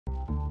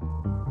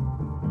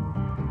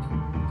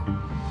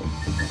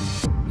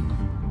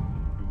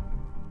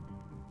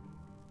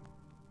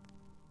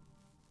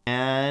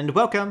And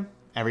welcome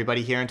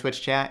everybody here in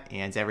Twitch chat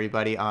and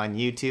everybody on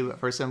YouTube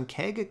for some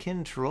Keg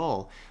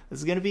Control. This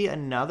is going to be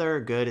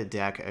another good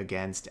deck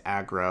against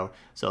aggro.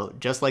 So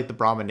just like the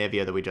Brahma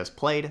Nivea that we just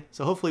played,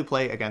 so hopefully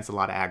play against a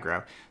lot of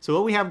aggro. So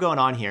what we have going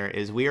on here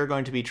is we are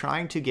going to be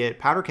trying to get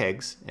Powder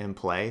Kegs in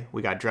play.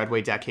 We got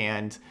Dreadway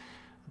Deckhand,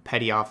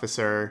 Petty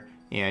Officer,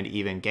 and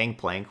even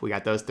Gangplank. We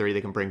got those three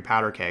that can bring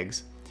Powder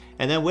Kegs.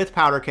 And then with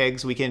Powder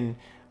Kegs, we can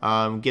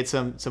get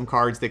some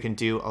cards that can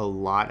do a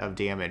lot of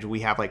damage. We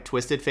have like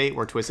Twisted Fate,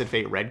 where Twisted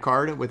Fate red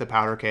card with a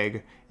Powder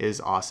Keg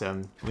is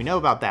awesome. We know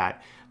about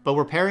that, but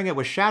we're pairing it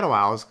with Shadow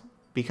Owls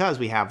because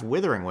we have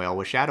Withering Wail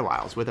with Shadow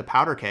Owls. With a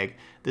Powder Keg,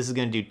 this is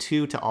going to do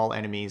 2 to all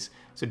enemies.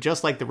 So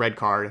just like the red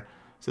card,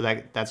 so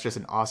that's just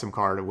an awesome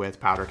card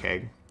with Powder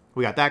Keg.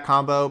 We got that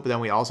combo, but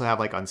then we also have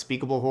like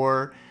Unspeakable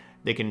Horror.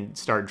 They can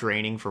start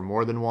draining for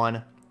more than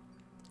one.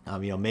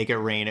 Make It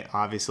Rain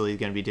obviously is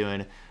going to be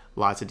doing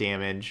lots of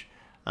damage.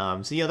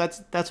 So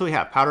that's what we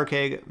have. Powder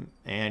Keg,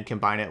 and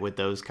combine it with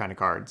those kind of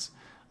cards.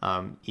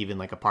 Even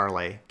like a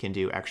Parlay can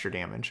do extra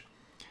damage.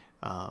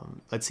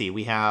 Let's see,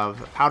 we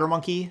have Powder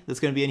Monkey that's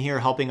going to be in here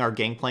helping our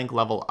Gangplank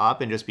level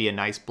up and just be a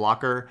nice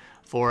blocker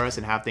for us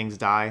and have things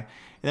die. And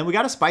then we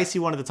got a spicy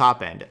one at the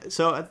top end.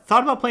 So I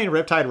thought about playing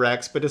Riptide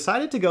Rex, but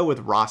decided to go with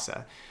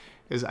Rasa,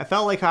 because I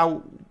felt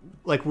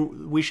like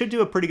we should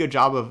do a pretty good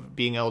job of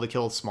being able to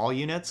kill small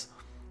units,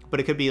 but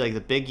it could be like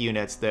the big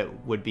units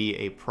that would be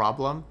a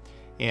problem.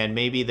 And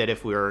maybe that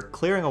if we were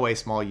clearing away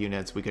small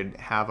units, we could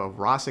have a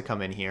Rasa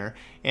come in here.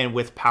 And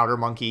with Powder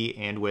Monkey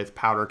and with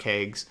Powder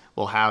Kegs,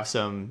 we'll have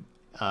some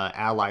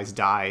allies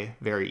die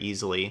very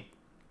easily.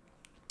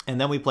 And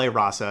then we play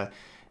Rasa,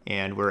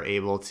 and we're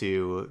able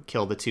to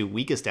kill the 2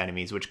 weakest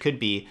enemies, which could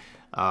be,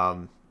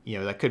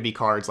 that could be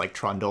cards like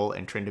Trundle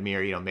and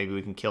Tryndamere. Maybe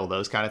we can kill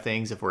those kind of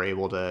things if we're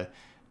able to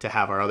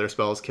have our other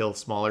spells kill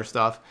smaller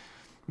stuff.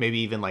 Maybe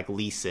even like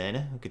Lee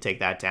Sin, we could take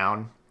that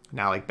down.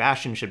 Now, like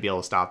Bastion should be able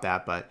to stop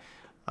that, but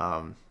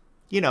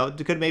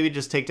could maybe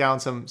just take down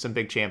some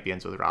big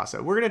champions with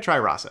Rasa. We're going to try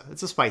Rasa.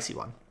 It's a spicy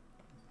one.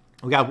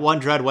 We got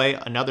one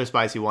Dreadway, another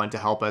spicy one to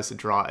help us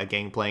draw a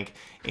Gangplank,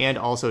 and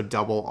also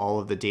double all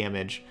of the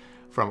damage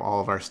from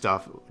all of our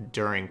stuff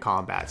during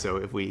combat. So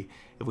if we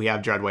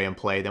have Dreadway in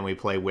play, then we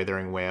play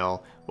Withering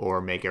Wail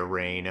or Make It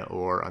Rain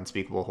or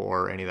Unspeakable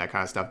Horror, any of that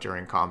kind of stuff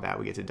during combat.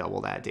 We get to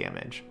double that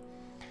damage.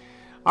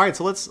 All right,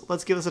 so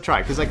let's give this a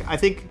try, because I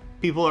think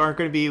people aren't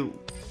going to be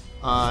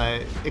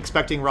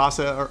expecting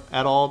Rasa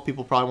at all.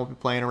 People probably won't be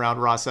playing around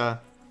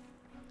Rasa.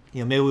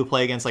 Maybe we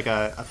play against like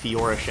a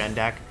Fiora Shen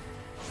deck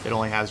that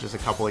only has just a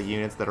couple of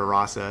units that a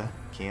Rasa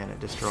can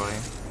destroy.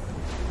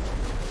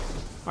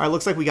 All right,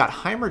 looks like we got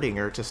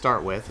Heimerdinger to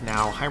start with.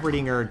 Now,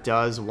 Heimerdinger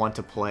does want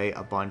to play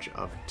a bunch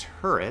of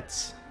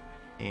turrets,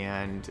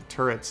 and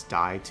turrets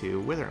die to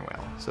Withering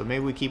Wail. So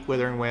maybe we keep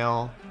Withering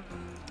Wail.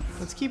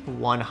 Let's keep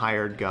one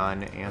Hired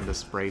Gun and the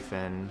Spray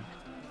Fin.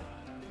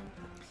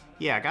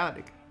 Yeah,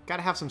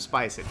 gotta have some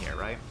spice in here,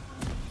 right?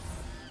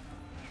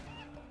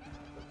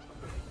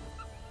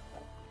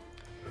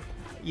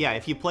 Yeah,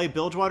 if you play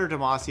Bilgewater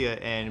Demacia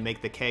and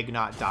make the Keg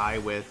not die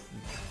with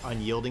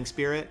Unyielding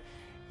Spirit,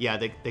 yeah,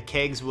 the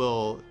Kegs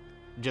will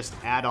just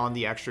add on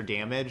the extra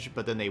damage,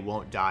 but then they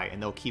won't die,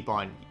 and they'll keep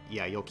on,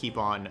 you'll keep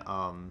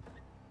on,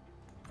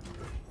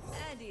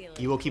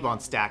 you will keep on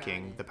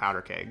stacking the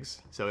Powder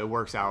Kegs. So it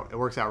works out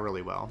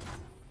really well.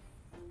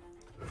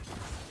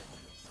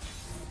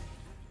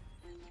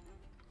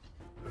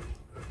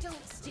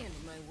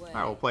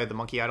 Alright, we'll play the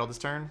Monkey Idol this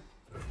turn.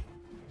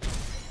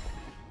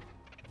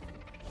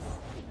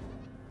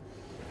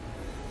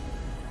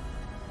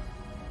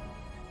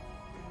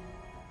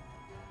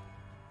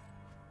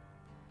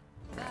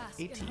 Bask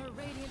 18. in her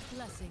radiant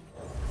blessing.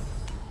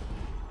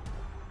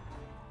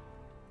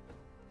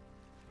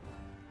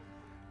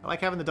 I like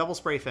having the double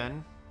Spray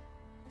Fin.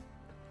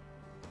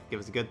 Give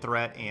us a good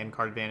threat and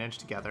card advantage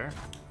together.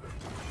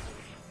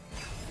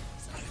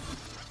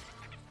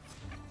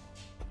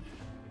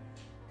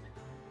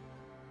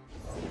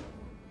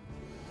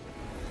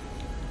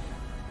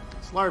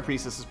 Solari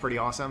Priestess is pretty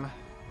awesome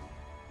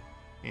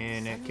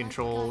in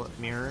control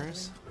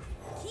mirrors.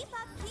 Keep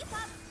up, keep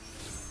up.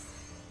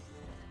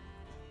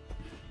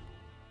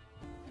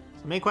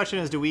 So the main question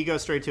is, do we go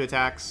straight to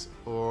attacks,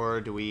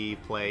 or do we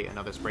play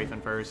another Spray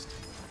Fin first?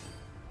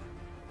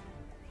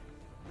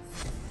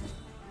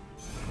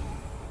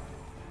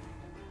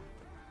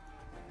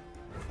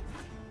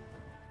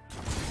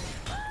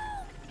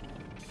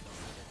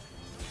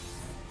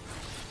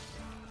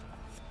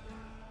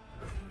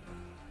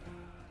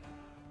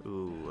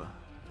 Ooh.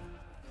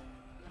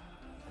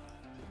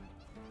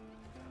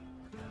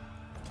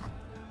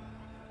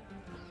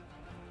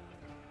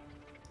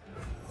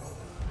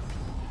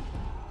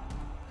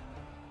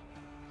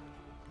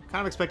 Kind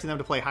of expecting them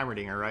to play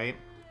Heimerdinger, right?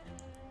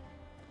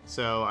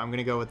 So I'm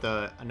gonna go with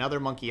another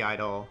Monkey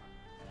Idol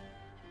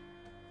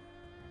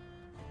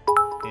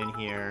in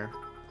here.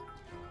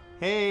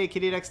 Hey,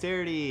 Kitty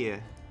Dexterity!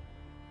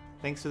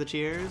 Thanks for the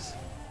cheers.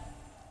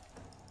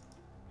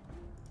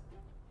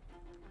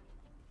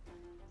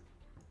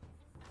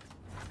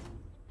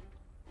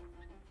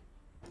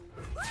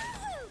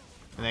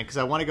 And then, because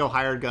I want to go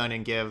Hired Gun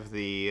and give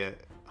the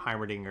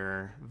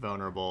Heimerdinger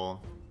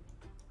vulnerable.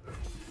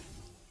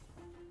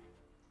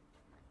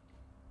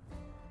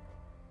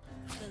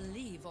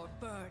 Believe or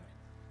burn.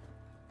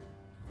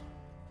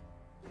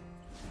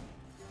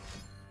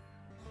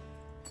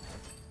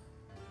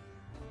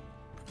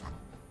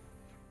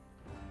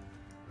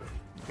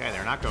 Okay,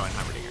 they're not going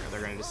Heimerdinger. They're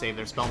going to save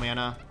their spell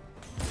mana.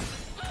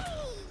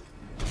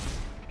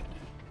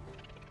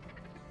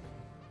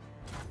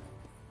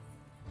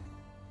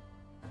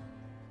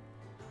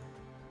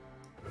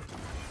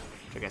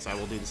 I guess I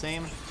will do the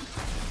same.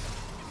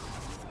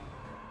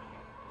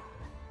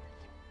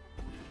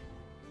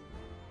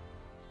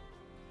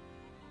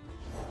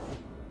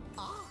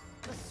 Ah,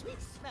 the sweet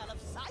smell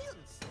of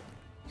science.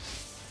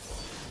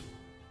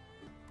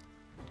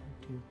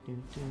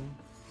 And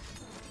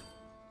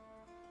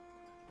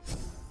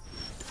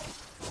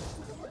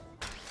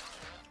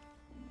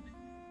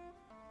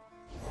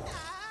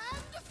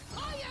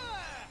fire!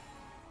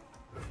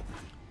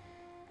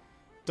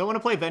 Don't want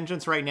to play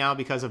Vengeance right now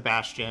because of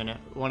Bastion.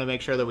 Want to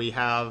make sure that we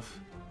have,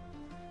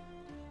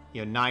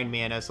 9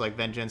 mana, so like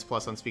Vengeance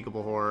plus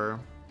Unspeakable Horror.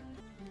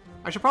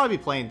 I should probably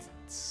be playing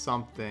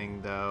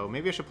something, though.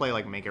 Maybe I should play,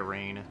 like, Make It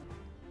Rain. I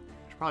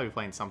should probably be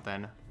playing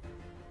something.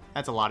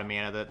 That's a lot of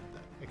mana that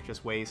I could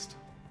just waste.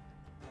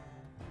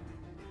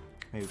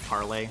 Maybe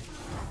Parlay.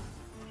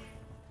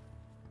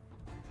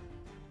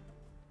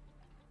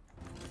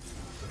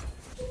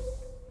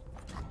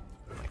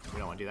 Like, we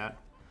don't want to do that.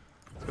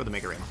 Let's go with the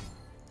Make It Rain.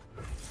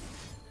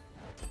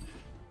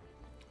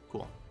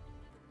 Cool.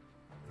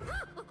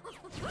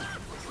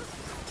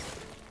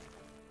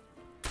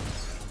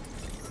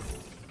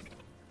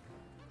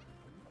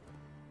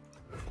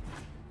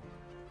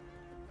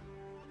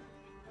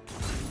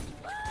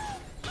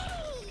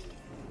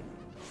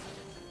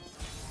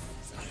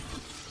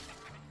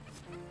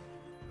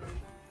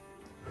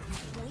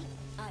 Wait,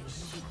 I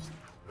shoot.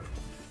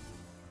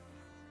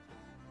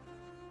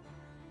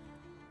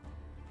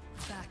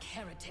 Back,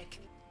 heretic.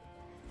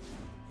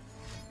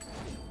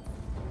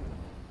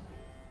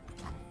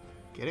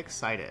 Get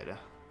excited.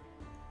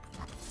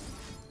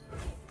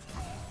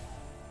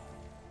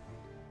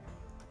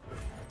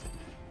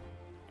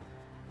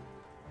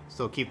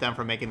 Still keep them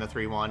from making the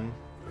 3-1.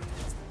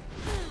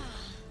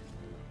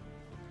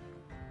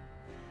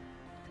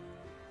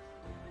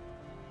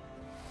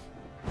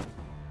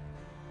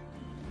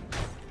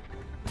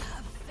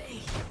 Have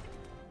faith.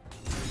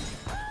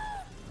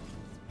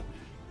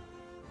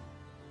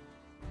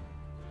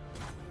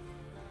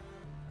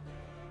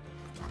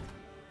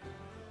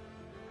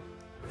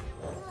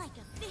 Like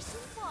a fish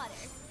in water.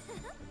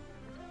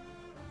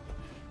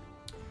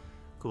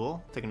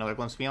 Cool. Take another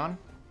Glimpse Beyond.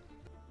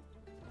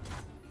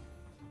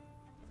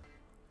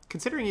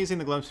 Considering using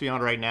the Glimpse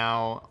Beyond right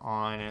now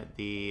on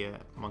the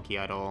Monkey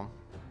Idol.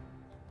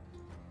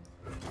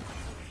 No,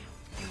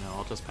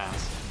 I'll just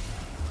pass.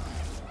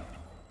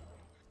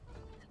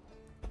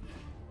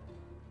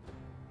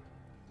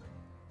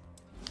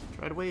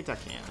 Dreadway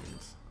Deckhand.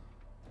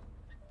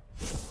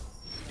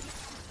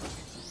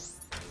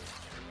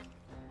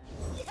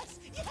 Yes,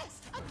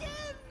 yes,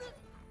 again!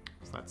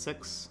 So that's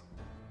 6.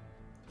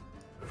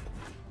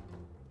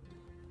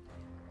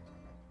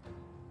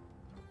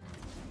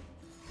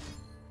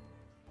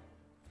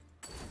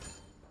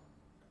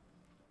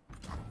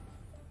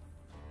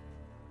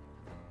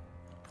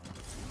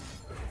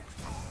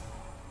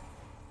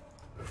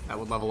 That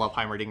would level up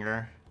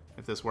Heimerdinger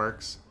if this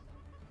works.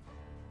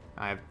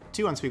 I have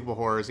 2 Unspeakable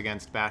Horrors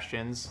against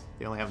Bastions.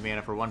 They only have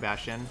mana for 1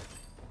 Bastion.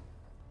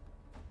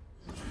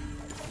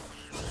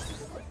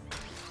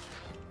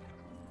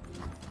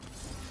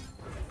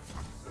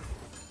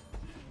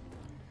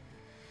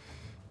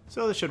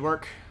 So this should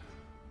work.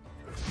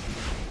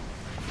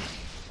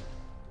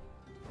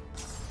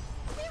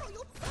 Where are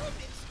your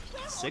permits?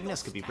 Where are Cygnus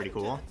your could be pretty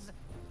cool. standards?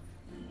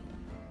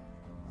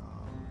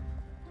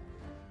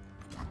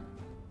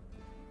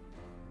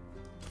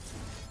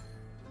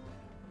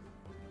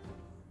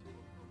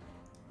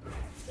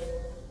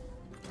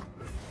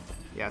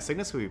 Yeah,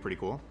 Cygnus would be pretty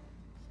cool.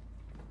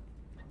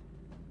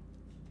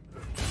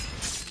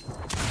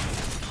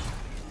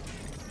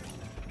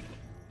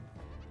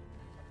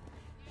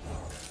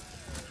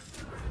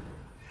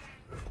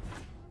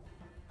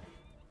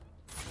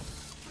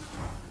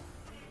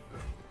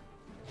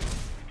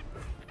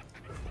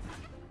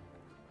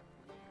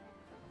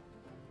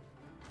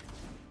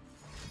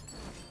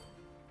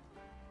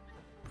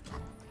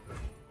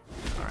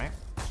 Alright.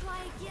 Try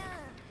again.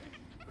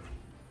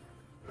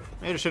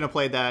 Maybe I shouldn't have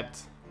played that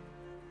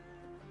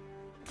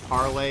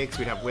Parlay, because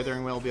we'd have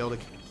Withering Will be able to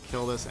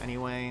kill this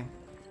anyway.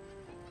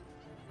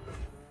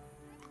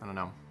 I don't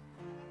know.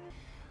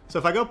 So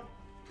if I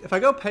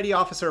go Petty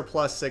Officer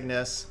plus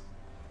Cygnus,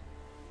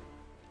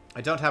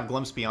 I don't have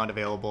Glimpse Beyond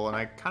available, and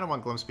I kind of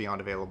want Glimpse Beyond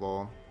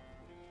available.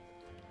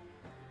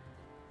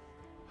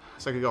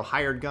 So I could go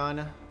Hired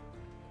Gun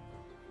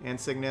and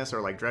Cygnus,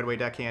 or like Dreadway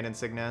Deckhand and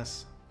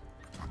Cygnus.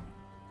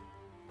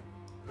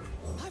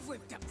 I've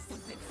whipped up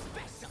something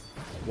special.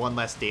 1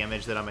 less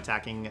damage that I'm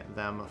attacking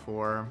them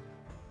for.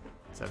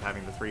 instead of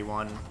having the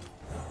 3-1.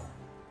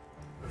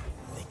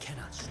 They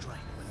cannot strike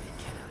what they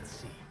cannot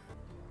see.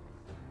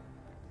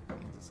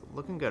 It's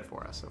looking good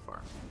for us so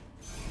far.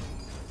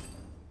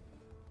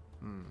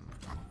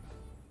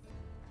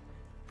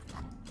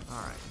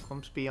 Alright,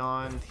 Clump's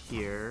Beyond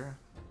here.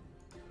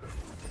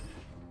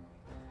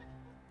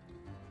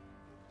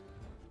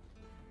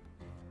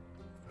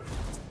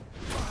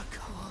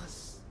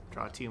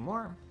 Draw 2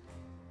 more.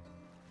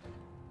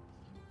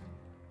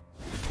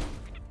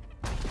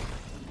 I'll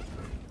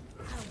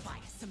buy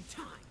us some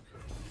time.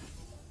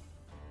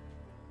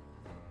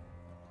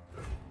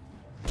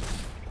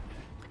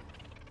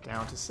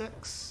 Down to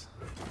 6.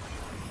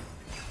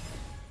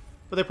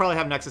 But they probably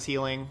have Nexus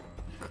Healing,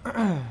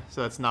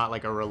 so it's not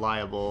like a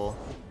reliable...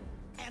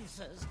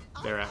 Answers.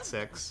 They're at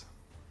 6.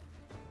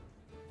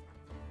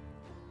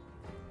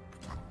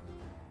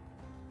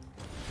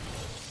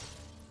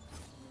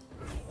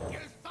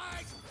 You'll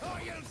fight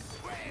or you'll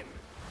swim.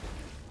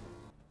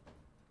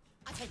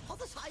 I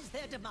hypothesize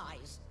their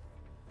demise.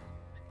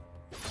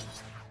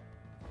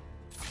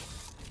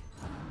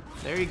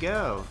 There you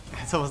go.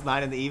 It's almost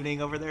 9 in the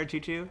evening over there, Choo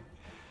Choo.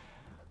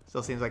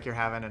 Still seems like you're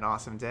having an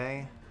awesome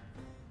day.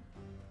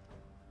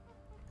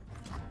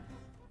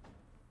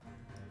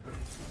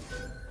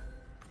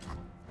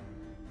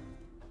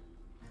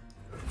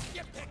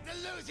 You picked the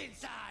losing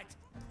side.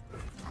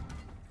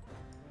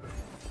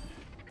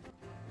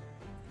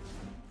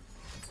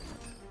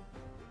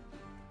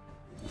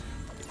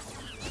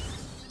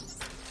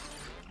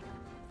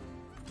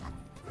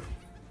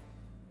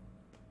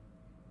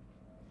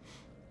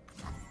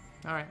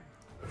 Alright.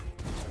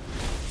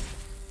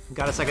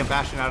 Got a second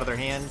Bastion out of their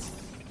hands.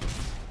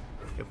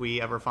 If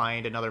we ever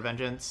find another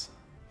Vengeance.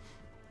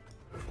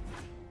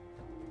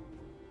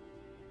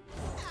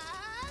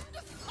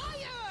 And fire!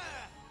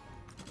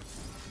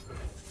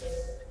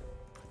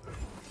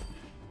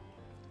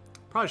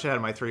 Probably should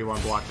have had my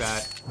 3-1 block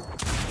that.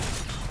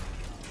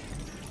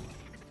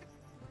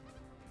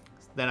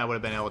 Then I would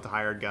have been able to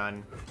hired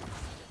gun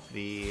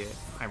the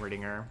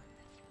Heimerdinger.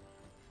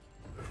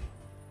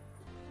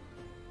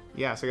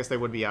 Yeah, so I guess they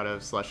would be out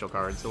of Celestial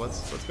cards, so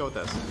let's go with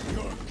this.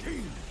 Your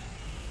king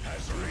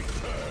has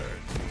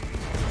returned.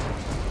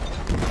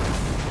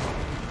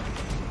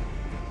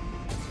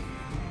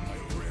 I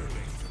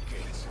rarely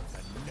forget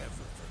and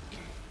never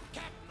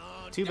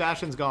forgive. 2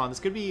 Bastions gone.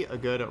 This could be a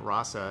good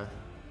Rasa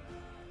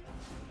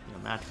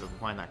match if we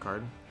find that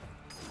card.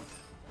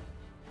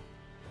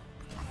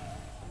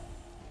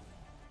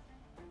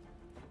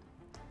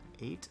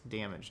 Eight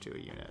damage to a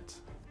unit.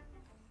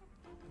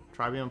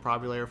 Tribium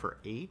Probulator for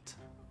 8.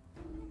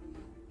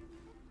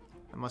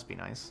 That must be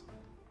nice.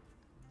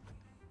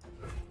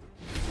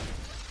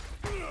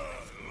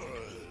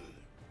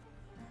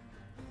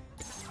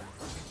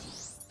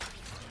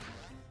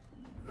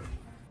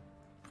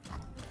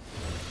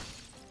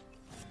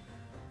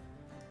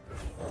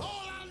 All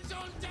hands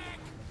on deck!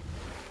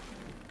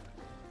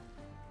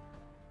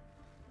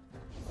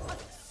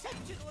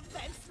 Exceptional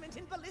advancement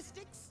in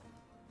ballistics.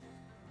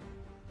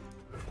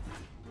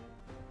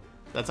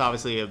 That's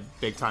obviously a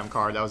big time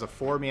card. That was a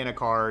 4-mana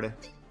card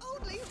The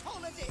only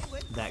holiday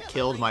with that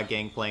killed my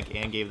Gangplank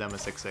and gave them a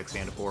 6/6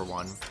 and a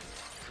 4/1.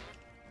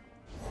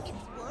 It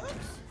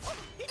works. Oh,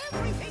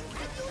 everything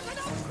can use an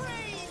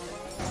upgrade.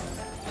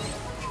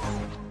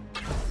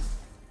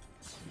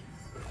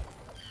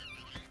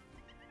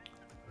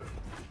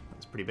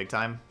 That's pretty big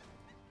time.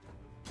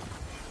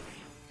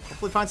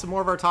 Hopefully find some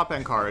more of our top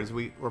end cards.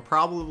 We're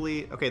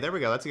probably... Okay, there we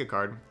go. That's a good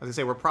card. I was going to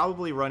say, we're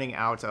probably running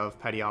out of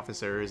petty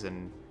officers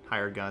and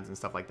hired guns and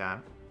stuff like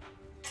that.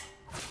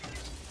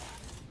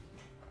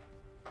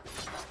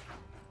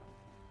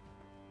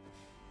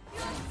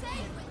 You're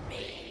safe with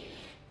me.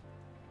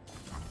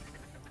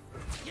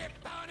 You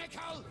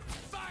barnacle!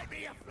 Find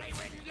me a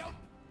flaming lump!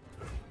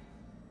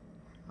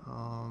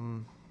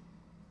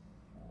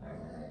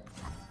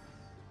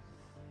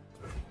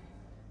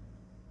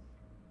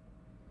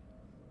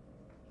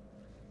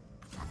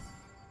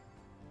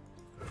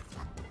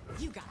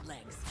 You got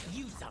legs.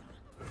 Use them.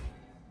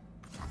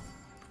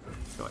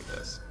 Let's go like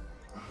this.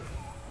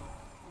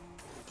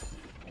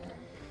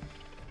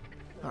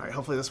 Alright,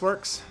 hopefully this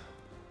works.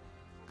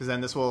 Because then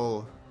this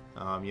will,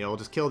 we'll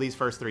just kill these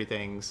first 3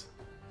 things.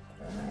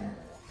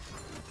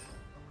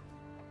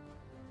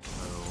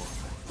 Oh.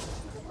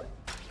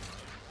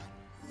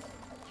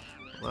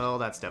 Well,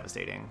 that's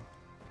devastating.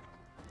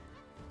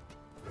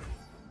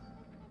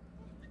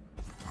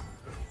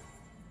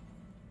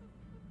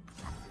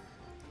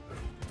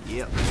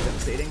 Yep, that's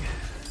devastating.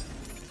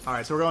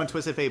 Alright, so we're going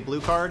Twisted Fate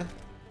blue card.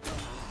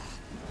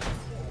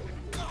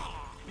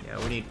 Yeah,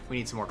 we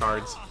need some more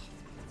cards.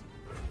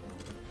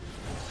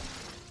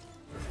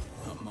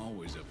 I'm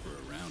always up for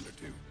a round or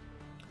two.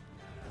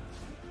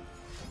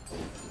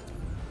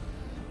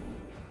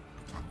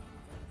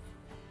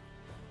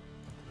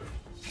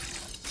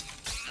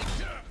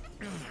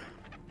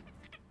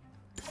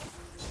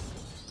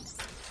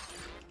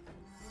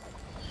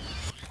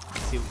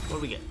 Let's see, what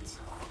do we get?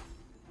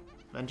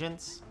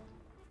 Vengeance?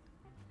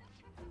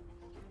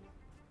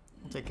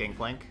 We'll take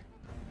Gangplank.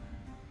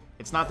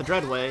 It's not the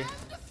Dreadway,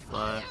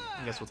 but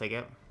I guess we'll take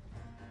it.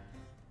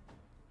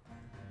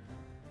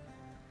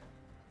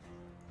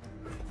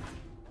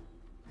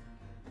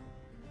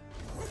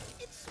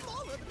 It's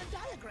smaller than the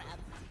diagram.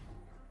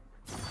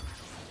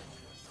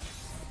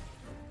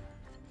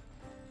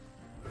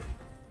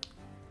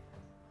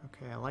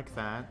 Okay, I like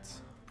that.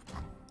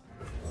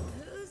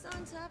 Who's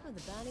on top of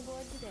the bounty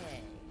board today?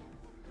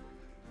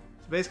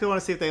 So basically, I want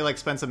to see if they like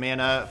spend some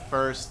mana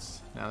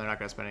first. No, they're not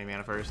going to spend any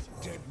mana first.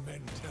 Dead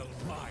men tell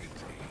my tale.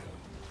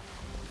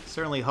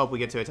 Certainly hope we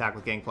get to attack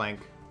with Gangplank.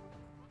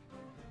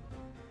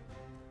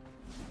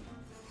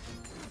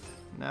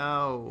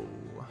 No.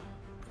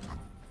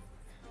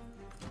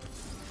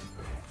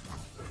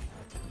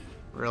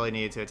 Really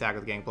needed to attack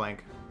with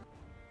Gangplank.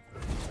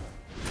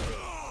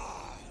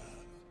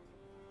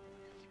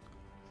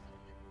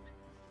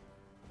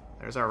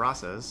 There's our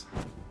Rasas.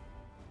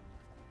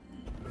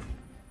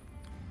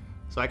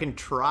 So I can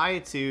try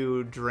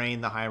to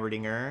drain the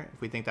Heimerdinger if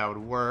we think that would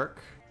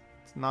work.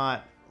 It's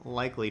not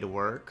likely to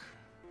work,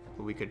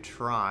 but we could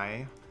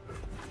try.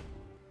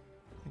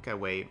 I think I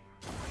wait.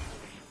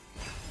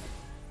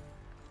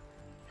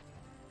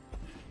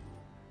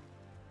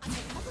 I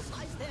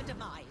publicize their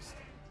demise.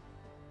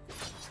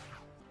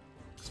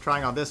 Just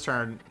trying on this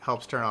turn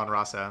helps turn on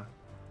Rasa.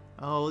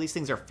 Oh, these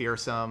things are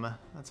fearsome.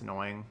 That's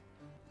annoying.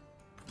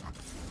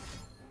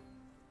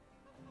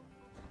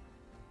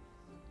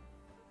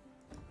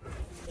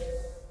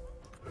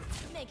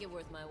 Make it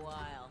worth my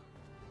while.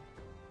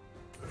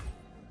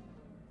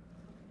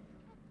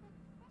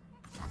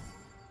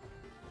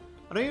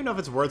 I don't even know if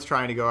it's worth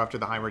trying to go after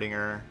the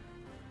Heimerdinger.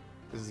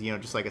 This is, you know,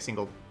 just like a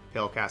single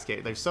pill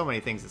cascade. There's so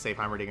many things that save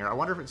Heimerdinger. I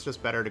wonder if it's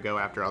just better to go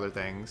after other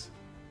things.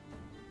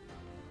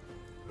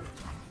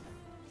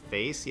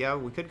 Face? Yeah,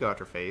 we could go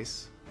after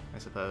Face, I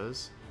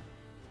suppose.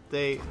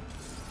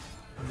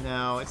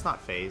 No, it's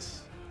not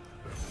Face.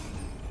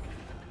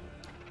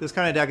 This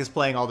kind of deck is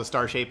playing all the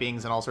star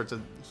shapings and all sorts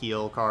of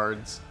heal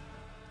cards.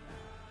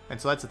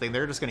 And so that's the thing.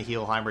 They're just going to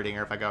heal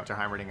Heimerdinger if I go after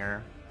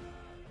Heimerdinger.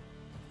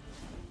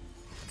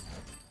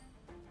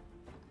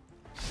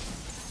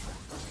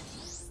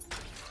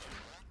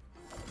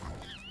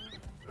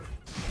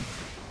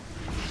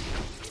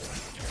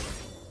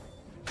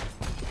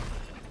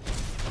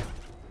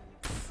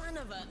 Son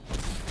of a...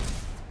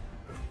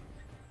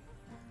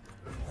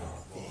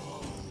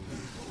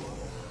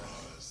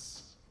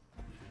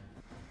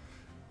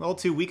 Well,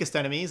 two weakest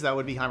enemies, that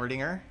would be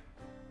Heimerdinger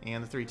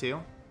and the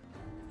 3-2.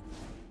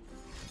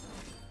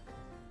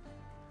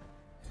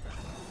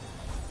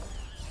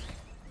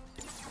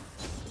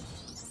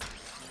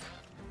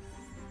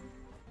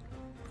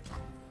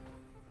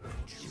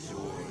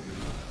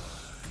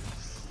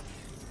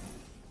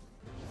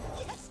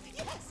 Yes,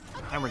 yes.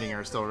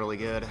 Heimerdinger is still really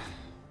good.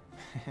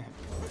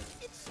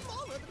 It's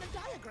smaller than the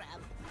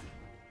diagram.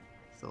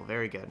 Still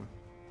very good.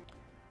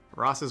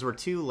 Rosses were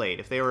too late.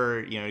 If they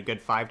were, you know, a good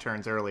 5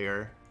 turns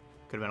earlier,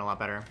 could have been a lot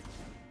better.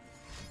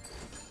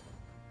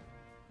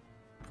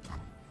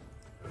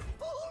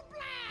 Full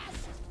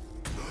blast!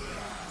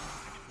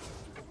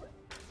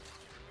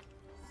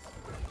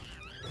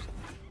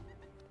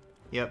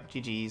 Yep,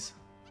 GG's.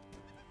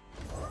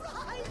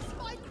 Rise,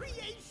 my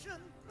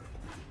creation!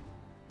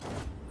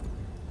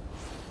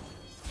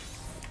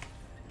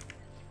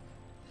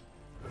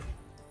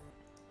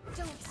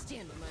 Don't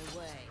stand in my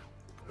way.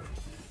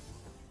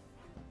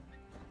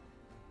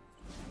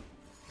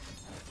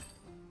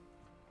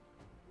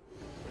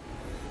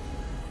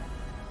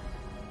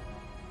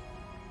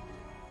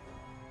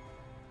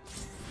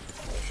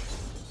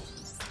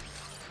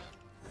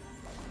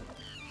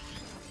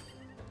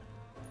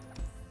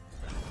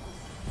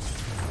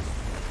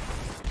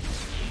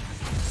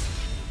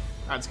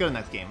 Alright, let's go to the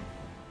next game.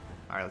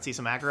 Alright, let's see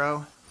some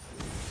aggro.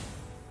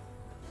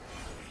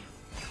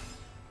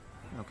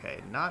 Okay,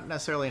 not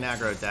necessarily an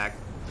aggro deck.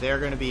 They're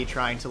going to be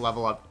trying to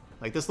level up.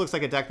 Like, this looks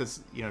like a deck that's,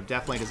 you know,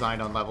 definitely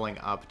designed on leveling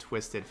up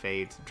Twisted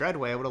Fate.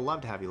 Dreadway, I would have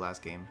loved to have you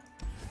last game.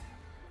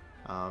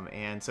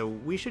 And so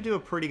we should do a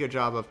pretty good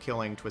job of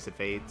killing Twisted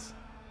Fates.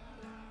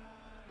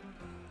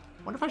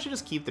 Wonder if I should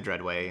just keep the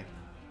Dreadway.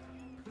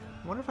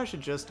 Wonder if I should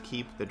just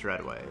keep the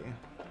Dreadway.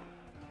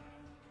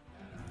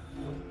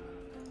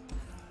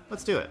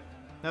 Let's do it.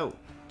 No,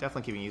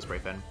 definitely keeping you, Spray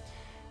Fin.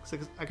 So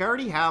I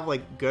already have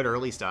like good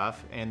early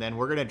stuff, and then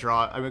we're gonna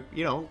draw. I mean,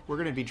 you know, we're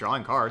gonna be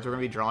drawing cards. We're gonna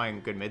be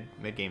drawing good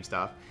mid game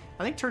stuff.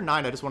 I think turn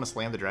 9, I just want to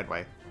slam the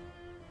Dreadway.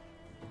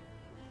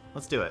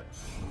 Let's do it.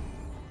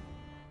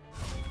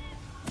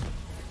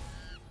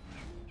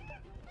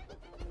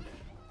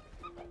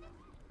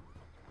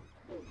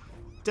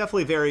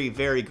 Definitely very,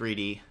 very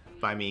greedy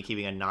by me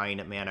keeping a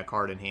 9 mana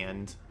card in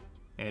hand,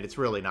 and it's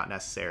really not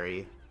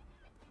necessary.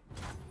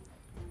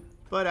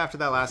 But after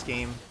that last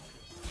game,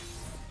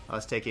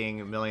 us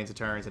taking millions of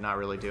turns and not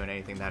really doing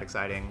anything that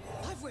exciting,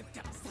 I've whipped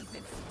up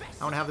something special.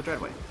 I want to have the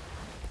Dreadway.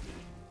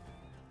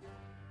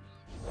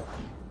 I'll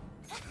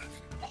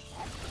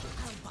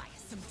buy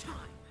us some time.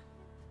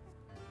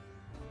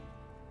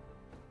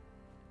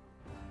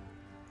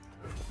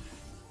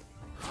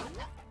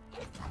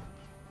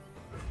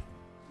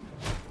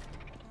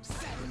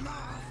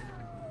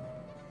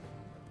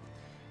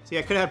 So yeah,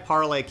 I could have had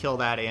Parlay kill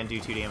that and do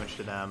 2 damage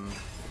to them.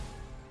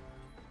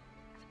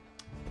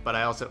 But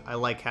I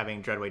like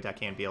having Dreadway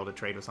Deckhand be able to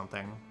trade with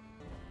something.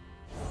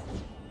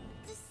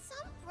 The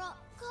sun rock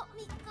got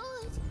me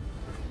good.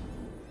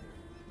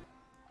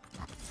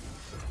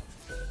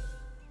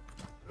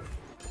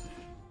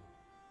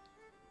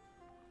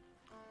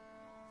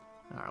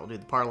 Alright, we'll do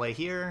the Parlay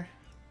here.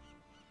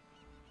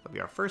 That'll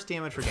be our first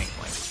damage for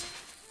Gangplank.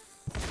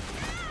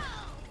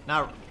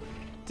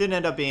 Didn't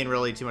end up being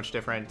really too much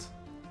different.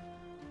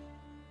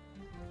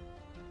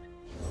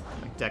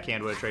 Like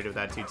Deckhand would have traded with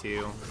that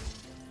 2-2.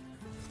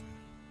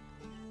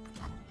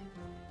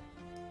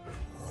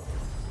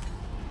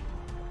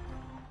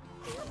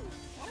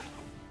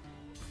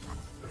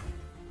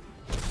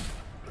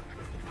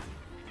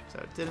 So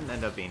it didn't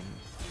end up being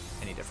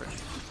any different.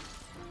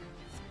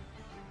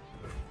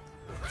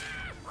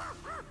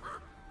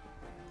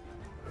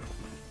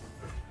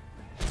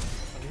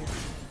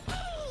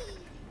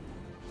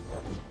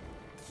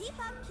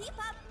 Keep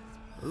up.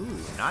 Ooh,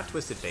 not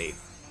Twisted Fate.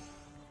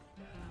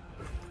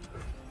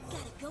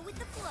 Gotta go with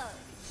the flow.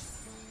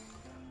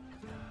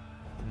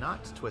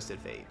 Not Twisted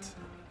Fate.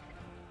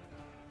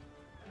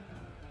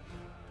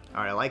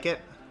 Alright, I like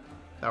it.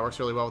 That works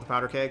really well with the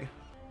Powder Keg.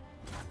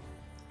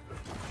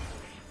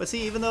 But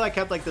see, even though I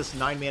kept like this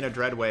 9-mana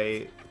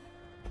Dreadway,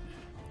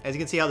 as you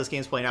can see how this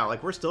game's playing out,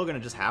 like we're still gonna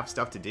just have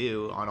stuff to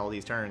do on all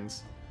these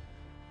turns.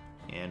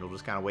 And we'll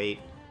just kind of wait.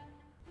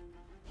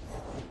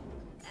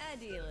 I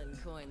deal in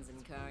coins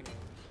and carnage.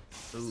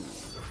 Ooh.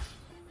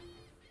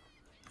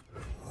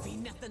 Be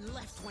nothing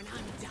left when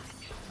I'm done.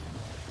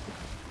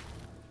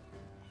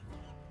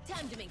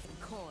 Time to make some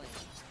coin.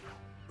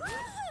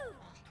 Woohoo!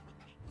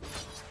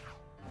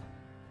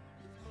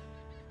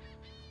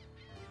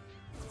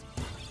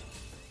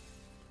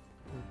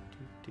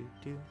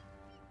 Do.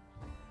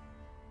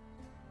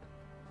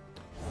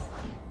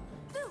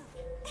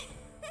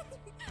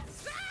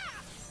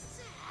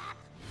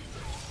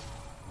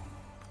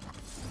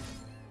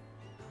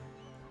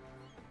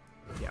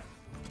 Yeah.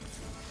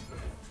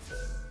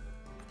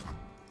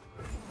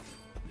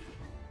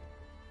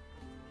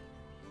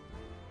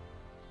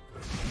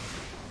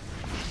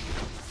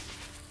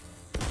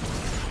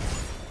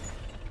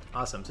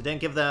 Awesome. So didn't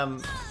give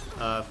them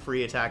a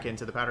free attack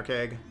into the Powder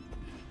Keg.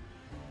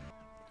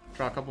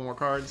 Draw a couple more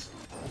cards.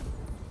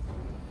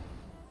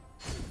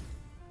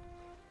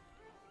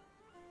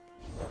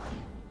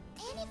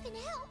 Anything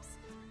helps.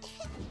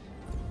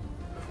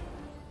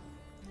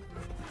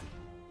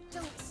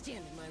 Don't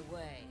stand in my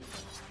way.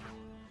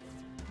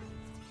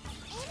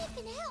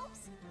 Anything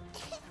helps.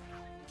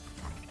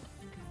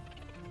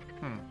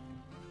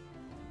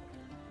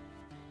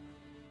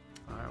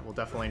 Alright, we'll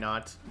definitely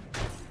not.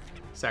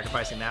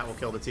 Sacrificing that, we'll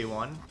kill the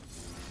 2-1.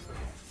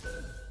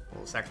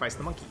 We'll sacrifice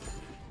the monkey.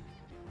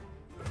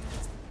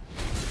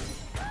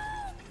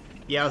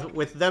 Yeah,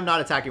 with them not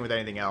attacking with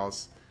anything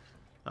else,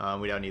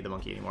 we don't need the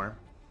monkey anymore.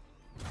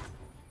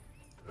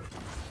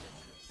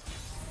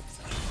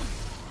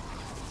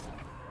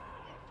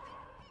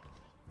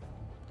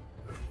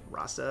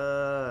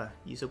 Rasa,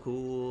 you so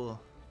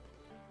cool.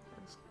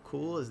 As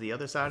cool as the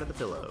other side of the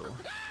pillow.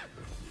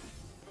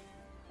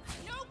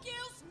 No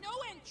kills, no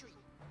entry.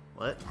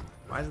 What?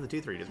 Why doesn't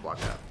the 2-3 just block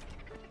that?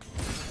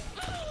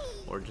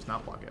 Or just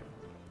not block it?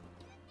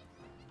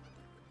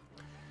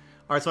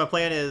 Alright, so my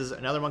plan is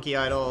another Monkey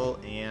Idol,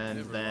 and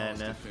Never then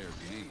lost a fair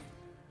game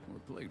or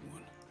played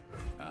one.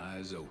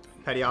 Eyes open.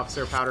 Petty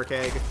Officer, Powder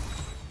Keg.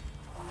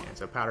 And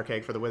so Powder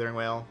Keg for the Withering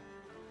Whale.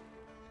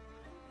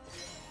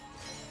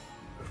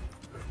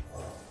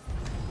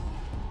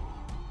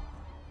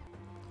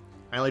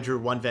 I only drew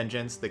 1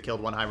 Vengeance that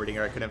killed 1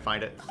 Heimerdinger. I couldn't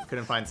find it.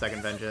 Couldn't find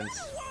second Vengeance.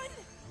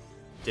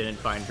 Didn't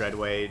find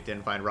Dreadway.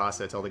 Didn't find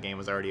Rasa till the game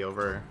was already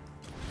over.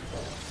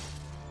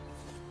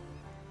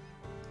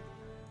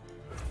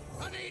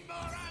 I need more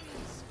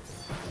hands.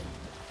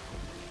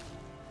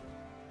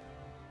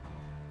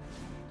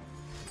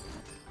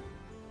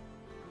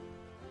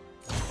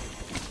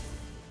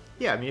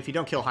 Yeah, I mean, if you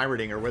don't kill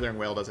Heimerdinger, Withering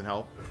Whale doesn't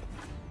help.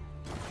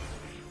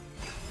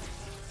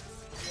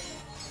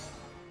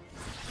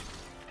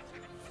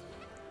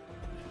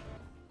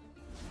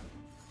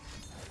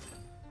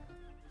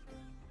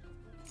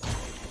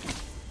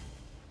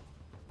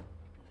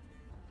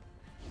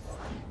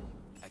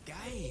 A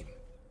game.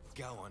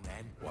 Go on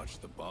then.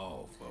 Watch the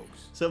ball,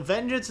 folks. So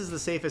Vengeance is the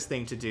safest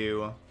thing to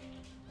do,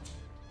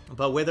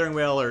 but Withering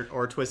Whale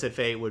or Twisted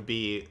Fate would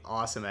be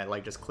awesome at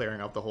like just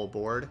clearing up the whole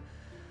board.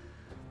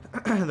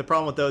 The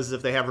problem with those is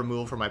if they have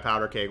removal from my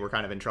Powder Keg, we're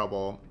kind of in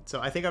trouble.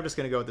 So I think I'm just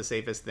going to go with the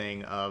safest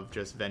thing of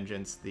just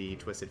Vengeance, the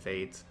Twisted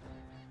Fate.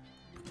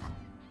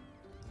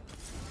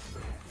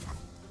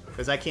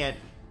 Because I can't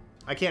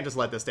just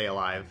let this stay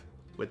alive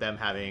with them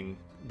having,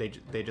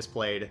 they just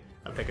played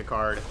a pick a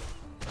card.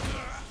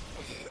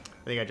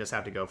 I think I just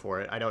have to go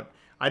for it. I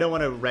don't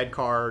want a red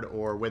card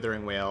or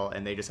Withering Whale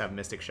and they just have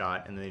Mystic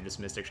Shot and they just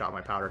Mystic Shot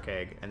my Powder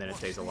Keg and then it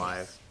stays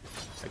alive.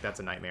 Like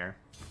that's a nightmare.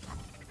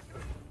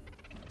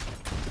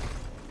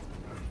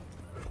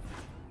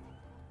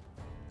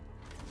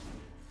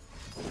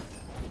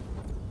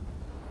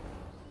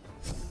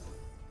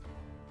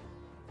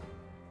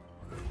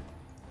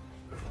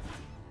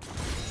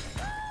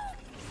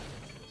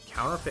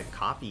 Counterfeit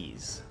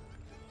copies.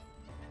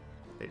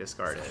 They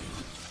discarded.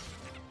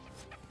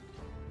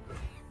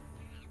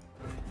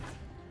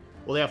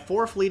 Well, they have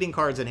 4 fleeting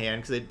cards in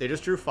hand because they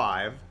just drew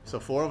 5. So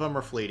 4 of them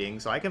are fleeting.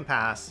 So I can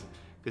pass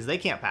because they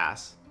can't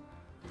pass.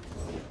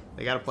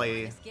 They got to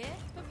play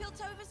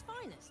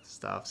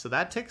stuff. So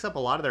that takes up a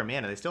lot of their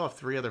mana. They still have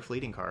 3 other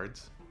fleeting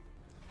cards.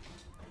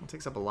 It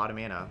takes up a lot of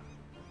mana.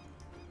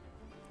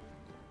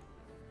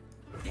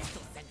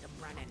 This'll send them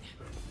running.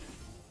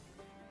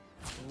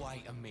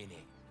 Wait a minute.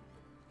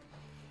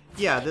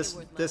 Yeah,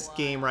 this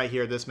game right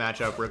here, this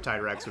matchup,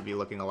 Riptide Rex would be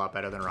looking a lot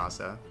better than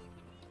Rasa.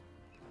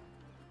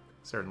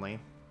 Certainly.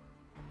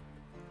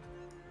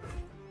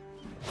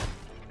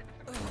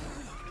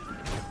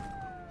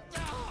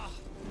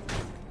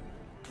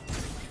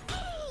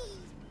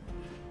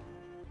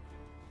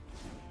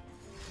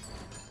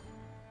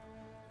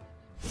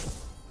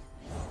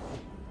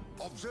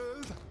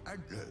 Observe and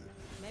go.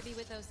 Maybe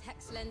with those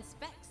hex lens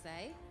specs,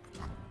 eh?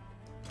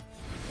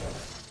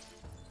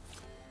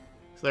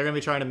 So they're gonna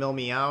be trying to mill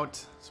me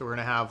out. So we're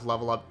gonna have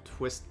level up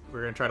twist.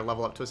 We're gonna try to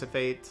level up Twisted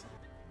Fate.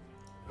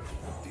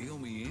 Deal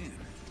me in.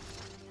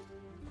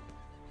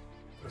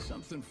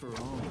 Something for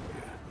all of you.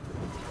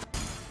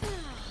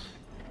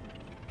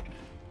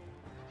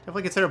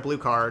 Definitely consider a blue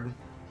card.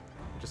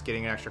 Just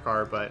getting an extra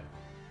card, but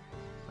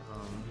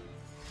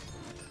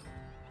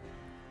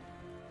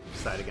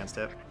decide against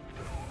it.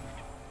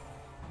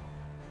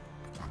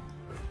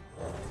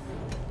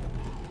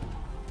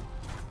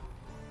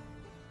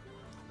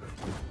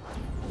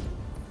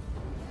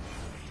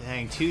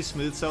 Dang, 2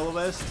 Smooth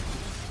Soloists.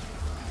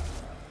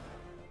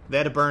 They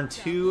had to burn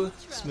 2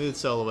 Smooth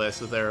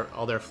Soloists with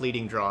all their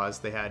fleeting draws.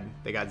 They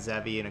got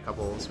Zevi and a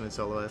couple of Smooth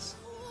Soloists.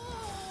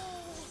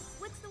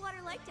 What's the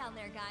water like down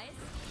there, guys?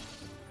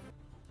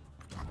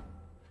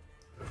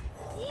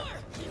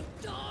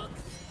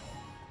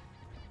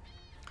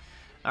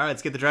 Alright,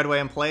 let's get the Dreadway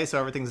in play so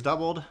everything's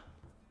doubled.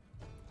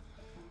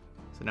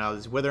 So now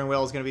this Withering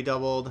Will is going to be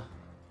doubled.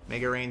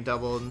 Mega Rain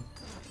doubled.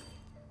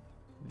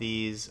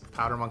 These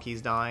Powder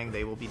Monkeys dying,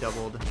 they will be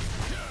doubled.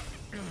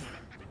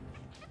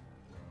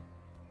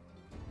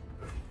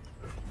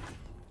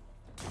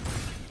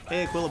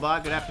 Hey,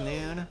 Quillabot, good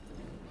afternoon.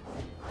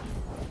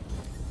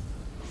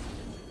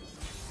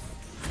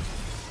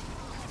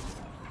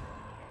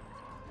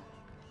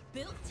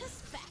 Built to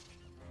spec.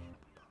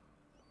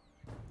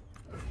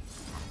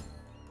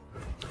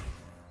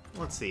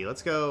 Let's see,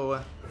 let's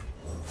go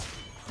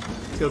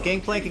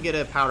Gangplank and get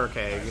a Powder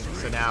Keg.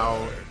 So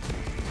now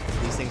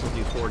these things will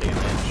do 4 damage.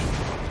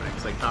 Right,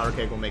 cause like Powder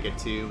Keg will make it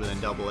 2, but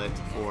then double it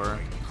to 4.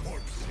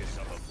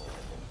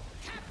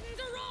 Captain's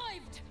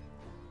arrived.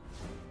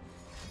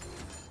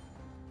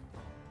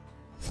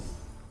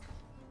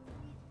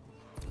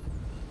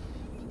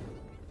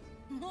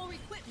 More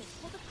equipment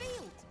for the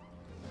field.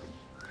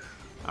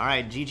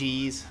 Alright,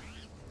 GG's.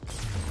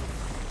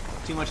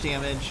 Too much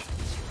damage.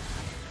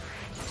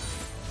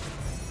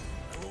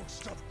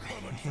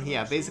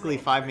 Yeah, basically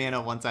 5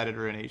 mana, 1-sided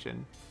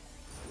Ruination.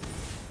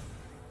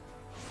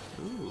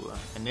 Ooh,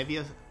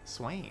 Anivia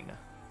Swain.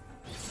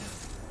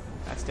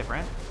 That's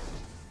different.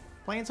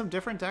 Playing some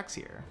different decks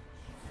here.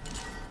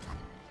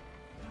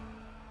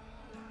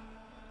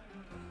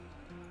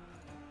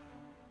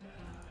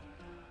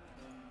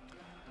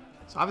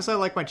 So obviously I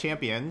like my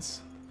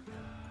champions.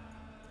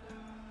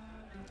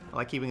 I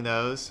like keeping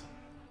those.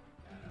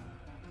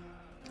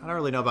 I don't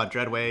really know about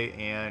Dreadway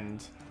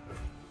and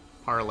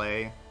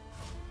Parlay.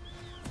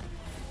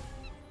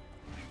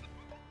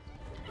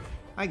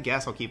 I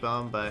guess I'll keep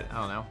them, but I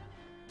don't know.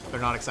 They're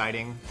not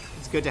exciting.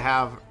 It's good to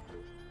have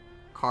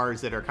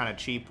cards that are kind of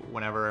cheap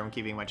whenever I'm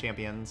keeping my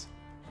champions.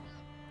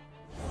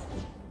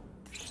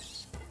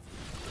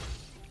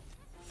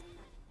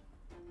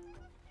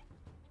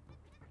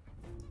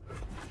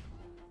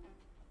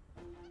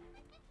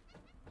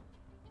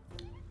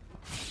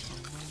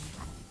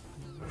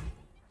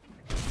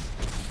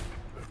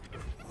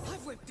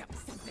 I've whipped up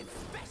something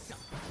special.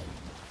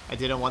 I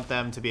didn't want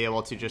them to be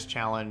able to just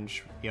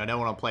challenge, you know, I don't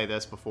want to play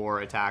this before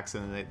attacks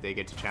and then they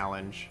get to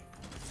challenge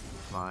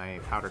my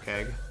Powder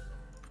Keg.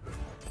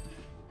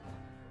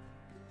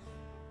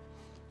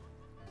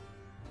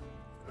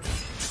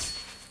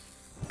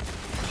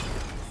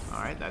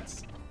 Alright,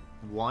 that's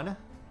 1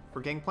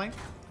 for Gangplank.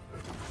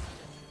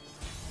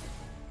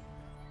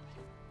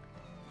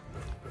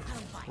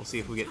 We'll see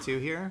if we get 2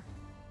 here.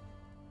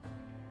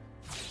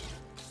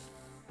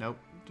 Nope,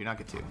 do not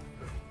get 2.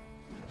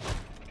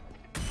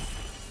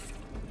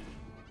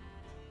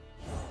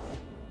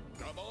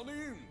 Come on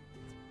in.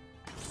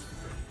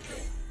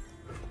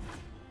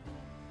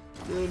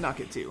 Did not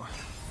get 2.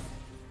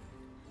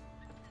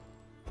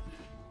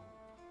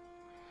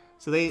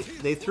 So they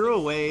threw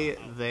away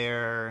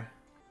their...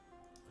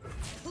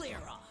 Clear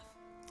off.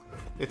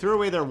 They threw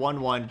away their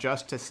 1/1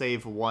 just to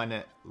save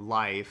 1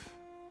 life,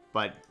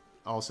 but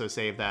also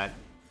save that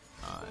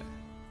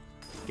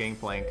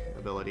Gangplank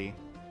ability.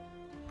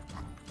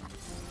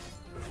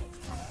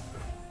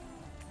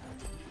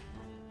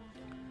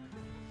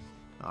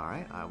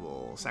 Alright, I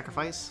will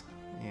sacrifice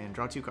and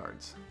draw 2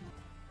 cards.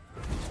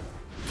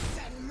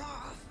 Send my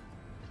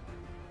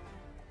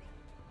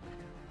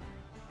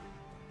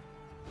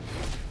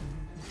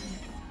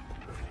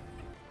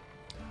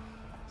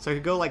So I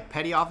could go like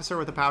Petty Officer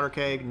with a Powder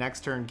Keg,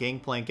 next turn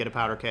Gangplank, get a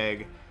Powder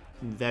Keg,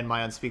 then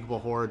my Unspeakable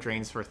Horror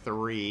drains for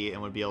 3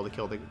 and would be able to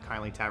kill the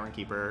Kindly Tavern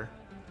Keeper.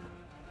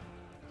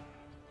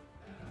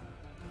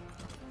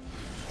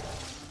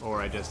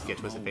 Or I just get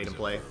Twisted Fate in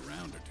play. A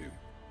round or two.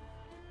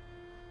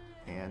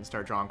 And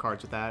start drawing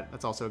cards with that.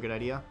 That's also a good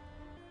idea.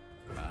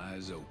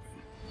 Eyes open.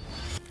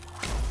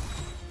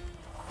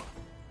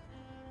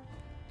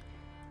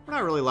 We're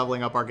not really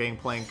leveling up our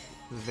Gangplank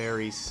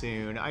very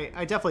soon.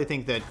 I definitely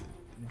think that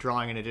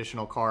drawing an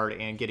additional card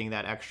and getting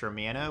that extra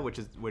mana, which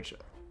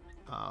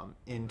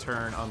in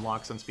turn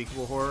unlocks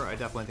Unspeakable Horror, I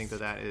definitely think that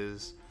that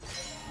is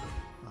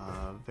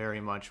very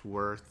much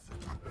worth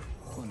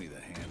Plenty of the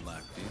hand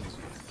locked in.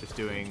 just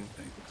doing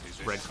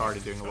red card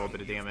and doing a little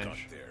bit of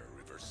damage.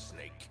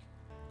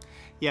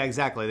 Yeah,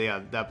 exactly.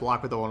 Yeah, that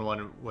block with the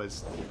 1/1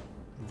 was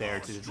there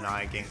to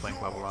deny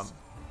Gangplank level up.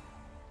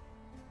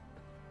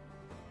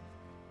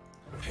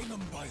 Hang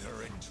them by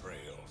their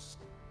entrails.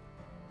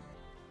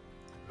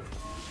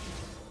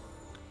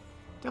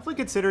 Definitely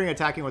considering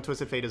attacking with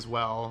Twisted Fate as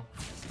well.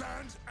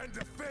 Stand and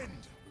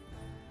defend.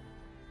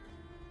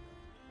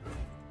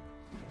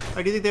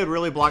 I do think they would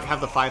really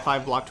have the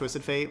 5/5 block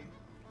Twisted Fate.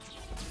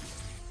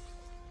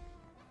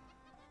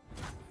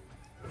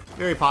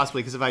 Very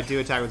possibly, because if I do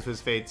attack with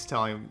Twisted Fate, it's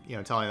telling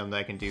them that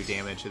I can do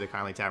damage to the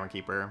Kindly Tavern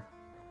Keeper.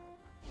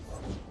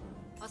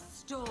 A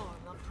storm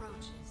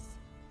approaches.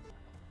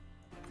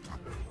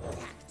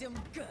 Packed 'em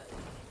good.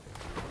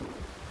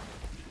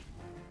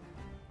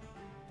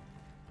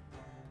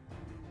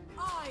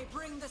 I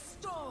bring the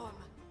storm.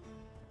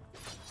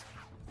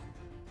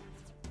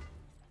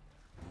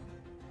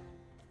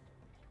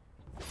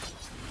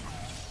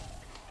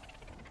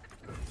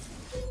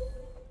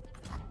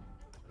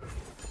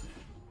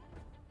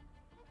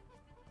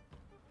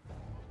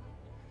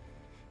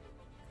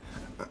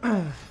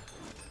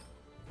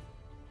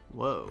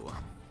 Whoa.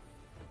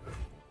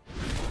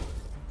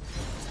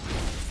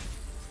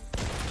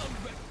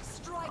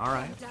 Strike All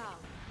right. them down.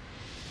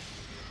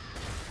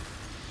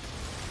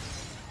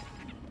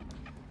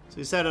 So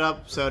we set it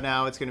up so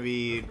now it's going to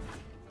be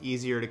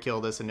easier to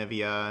kill this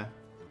Anivia.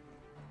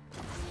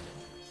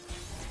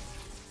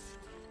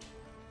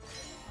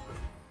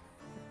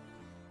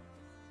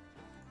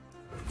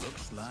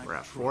 Looks like We're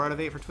at 4 out of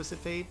 8 for Twisted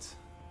Fate.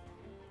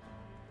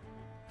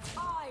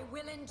 I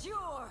will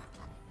endure.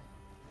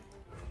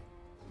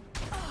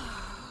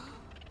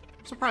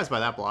 I'm surprised by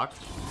that block.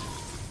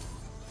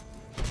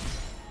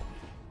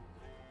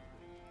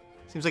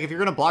 Seems like if you're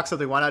going to block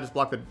something, why not just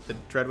block the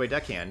Dreadway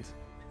Deckhand?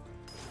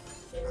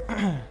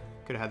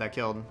 Could have had that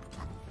killed.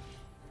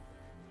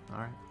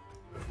 Alright.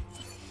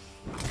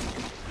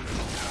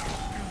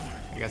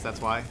 I guess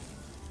that's why.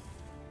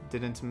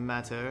 Didn't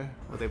matter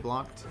what they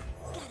blocked.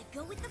 Gotta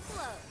go with the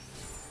flow.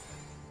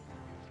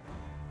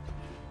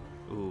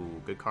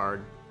 Ooh, good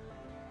card.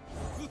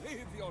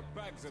 Leave your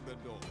bags in the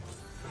door.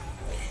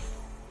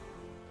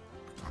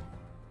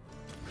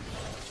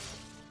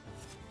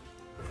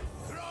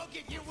 Rogue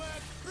if you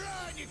work,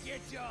 run if you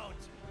don't.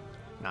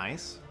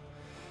 Nice.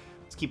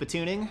 Let's keep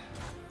attuning.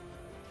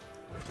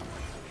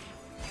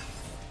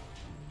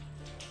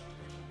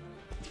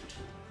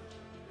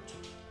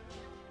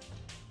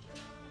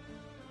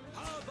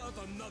 How about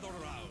another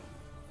round?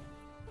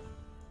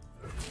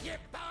 You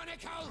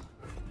barnacle!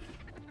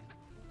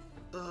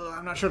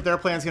 I'm not sure if their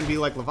plan's gonna be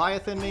like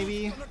Leviathan,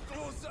 maybe. Gonna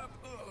close up.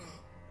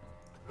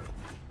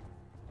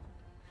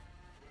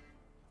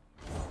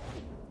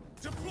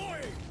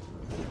 Deploying.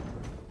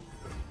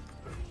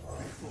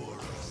 Before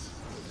us,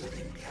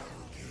 living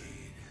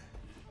cavalcade.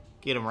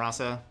 Get him,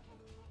 Rasa.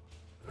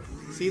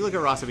 See, look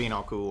at Rasa being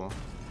all cool.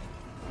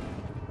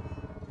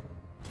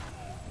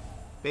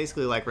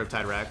 Basically like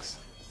Riptide Rex.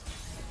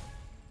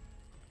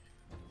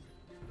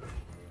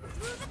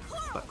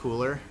 But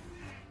cooler.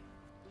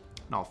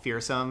 And all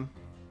fearsome.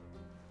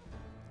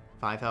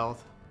 5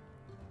 health.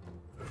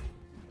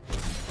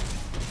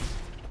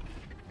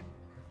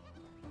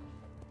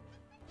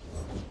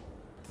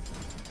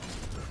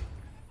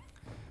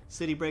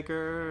 City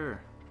Breaker.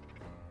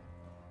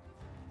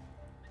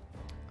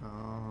 I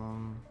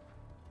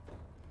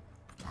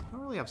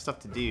don't really have stuff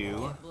to do.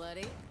 Get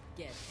bloody,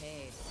 get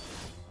paid.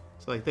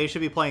 So like they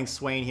should be playing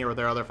Swain here with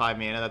their other 5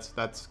 mana.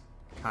 That's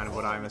kind of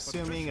what I'm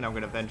assuming, and I'm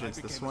gonna Vengeance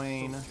the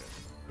Swain.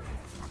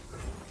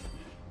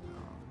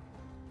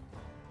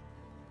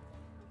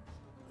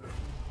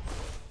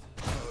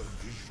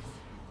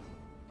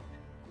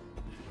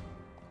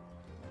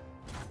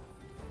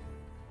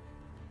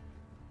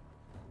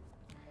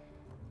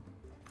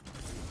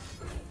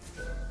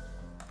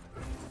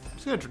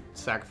 I'm just gonna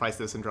sacrifice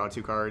this and draw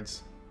 2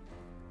 cards.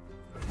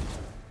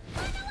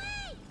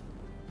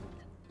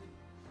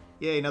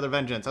 Yay, another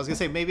Vengeance. I was gonna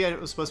say, maybe I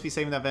was supposed to be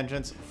saving that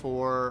Vengeance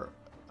for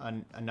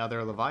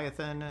another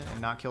Leviathan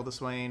and not kill the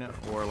Swain,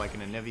 or like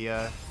an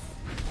Anivia.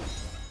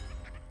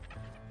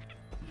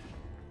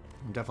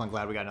 I'm definitely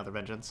glad we got another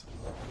Vengeance.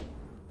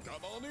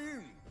 Come on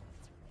in.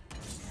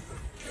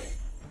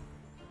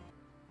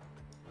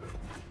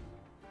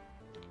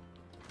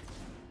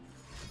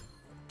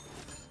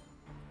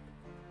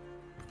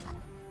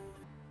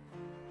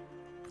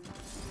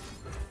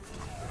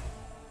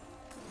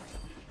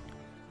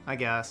 I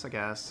guess.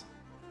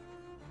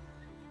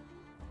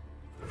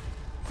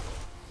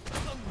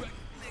 Come back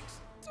next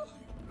time.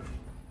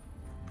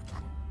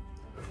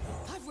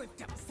 I've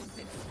whipped up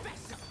something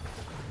special.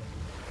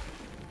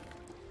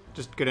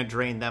 Just gonna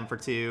drain them for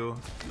 2. You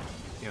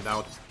know,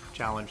 that'll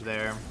challenge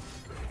there.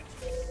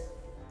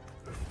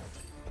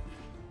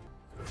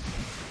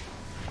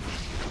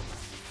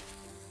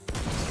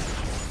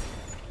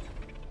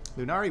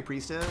 Lunari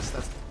Priestess,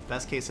 that's the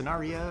best case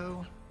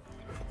scenario.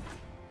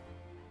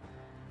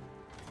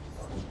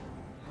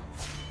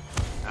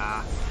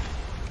 Ah.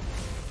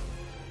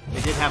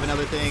 They did have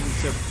another thing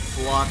to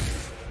block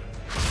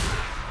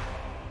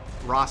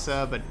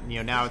Rasa, but you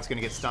know, now it's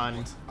gonna get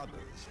stunned.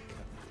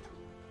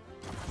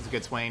 It's a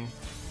good Swain.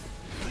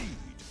 Bleed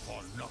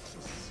for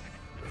Noxus.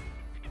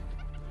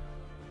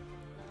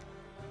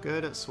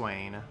 Good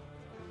Swain.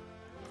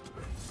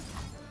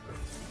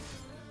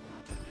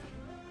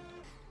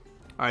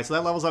 Alright, so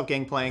that levels up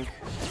Gangplank.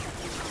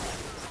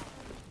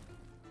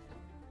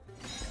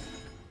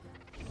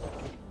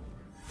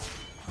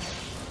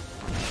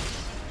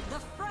 The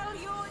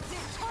Freljord's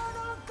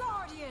eternal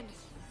guardian.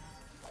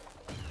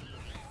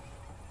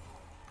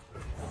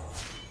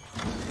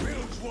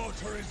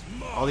 Bilgewater is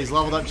mine. All these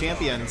leveled up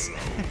champions.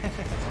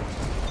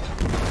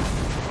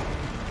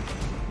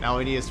 Now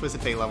we need a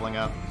Twisted Fate leveling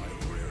up. I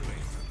rarely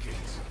forget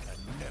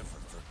and never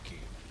forgive.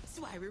 That's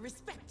why we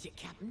respect you,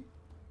 Captain.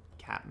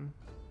 Captain.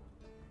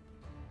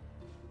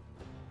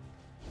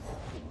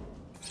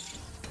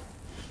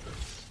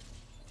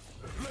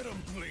 Let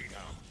them bleed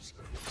out.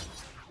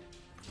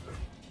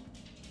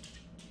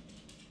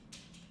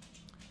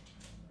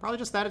 Probably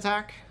just that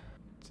attack.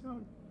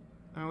 So,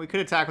 I mean, we could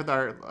attack with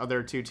our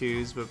other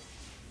 2/2s, but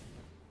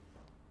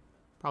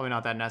probably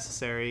not that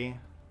necessary.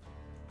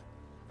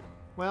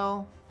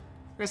 Well,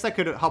 I guess that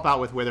could help out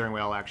with Withering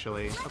Wail,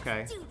 actually.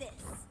 Okay, Do this.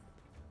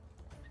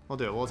 we'll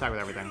do it. We'll attack with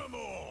everything. Kill 'em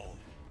all.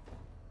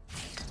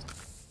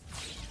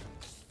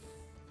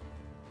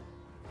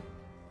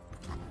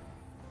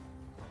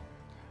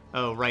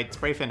 Oh, right.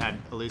 Sprayfin had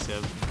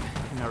Elusive.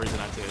 No reason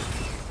not to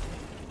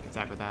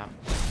attack with that.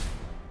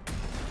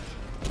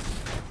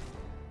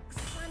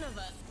 Son of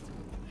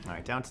a...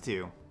 Alright, down to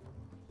 2.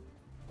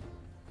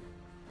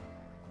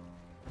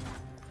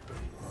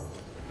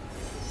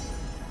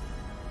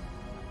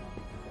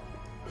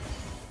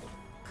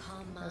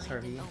 Calm That's mind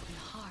Harvey. and open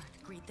heart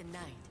greet the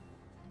night.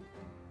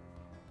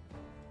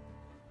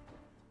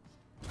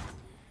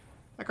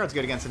 That card's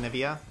good against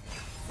Anivia.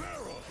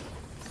 Barrel.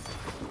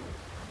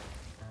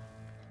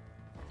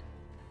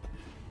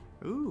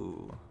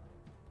 Ooh.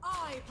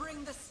 I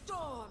bring the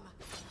storm.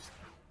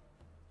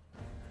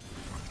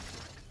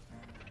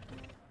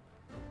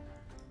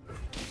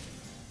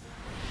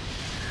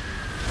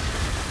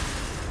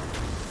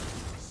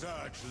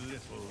 Such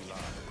little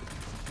life.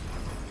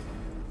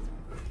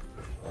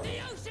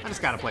 I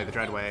just gotta play the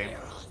Dreadway.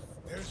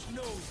 There's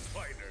no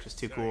fighter. Just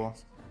too cool.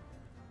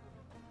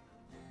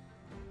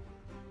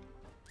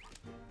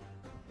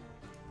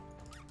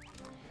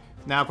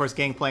 Now, of course,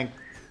 Gangplank,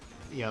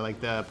 you know, like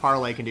the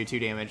Parlay can do 2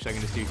 damage, so I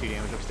can just do 2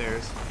 damage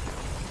upstairs.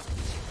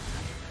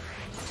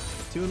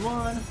 2 and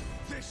 1.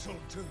 This'll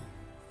do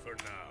for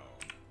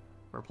now.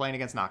 We're playing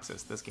against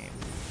Noxus this game.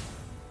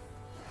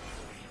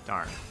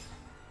 Darn.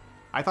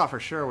 I thought for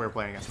sure we were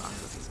playing against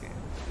Noxus this game.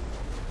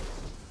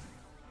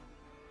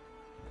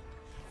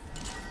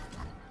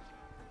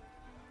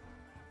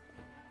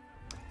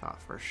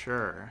 Thought for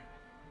sure.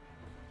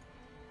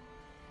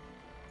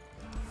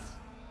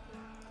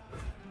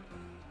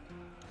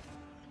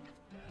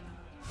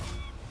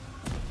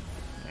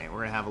 Okay, we're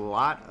gonna have a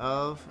lot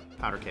of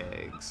powder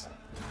kegs.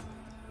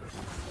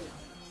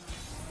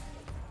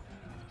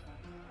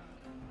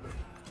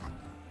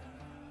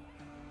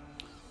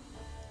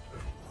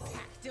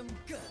 Packed 'em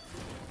good.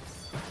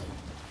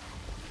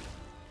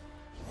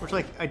 Which,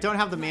 like, I don't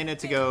have the mana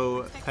to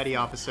go Petty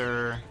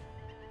Officer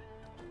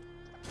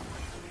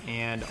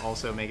and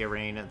also make it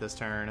rain at this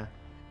turn.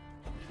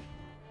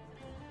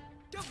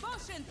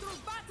 Devotion through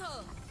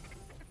battle.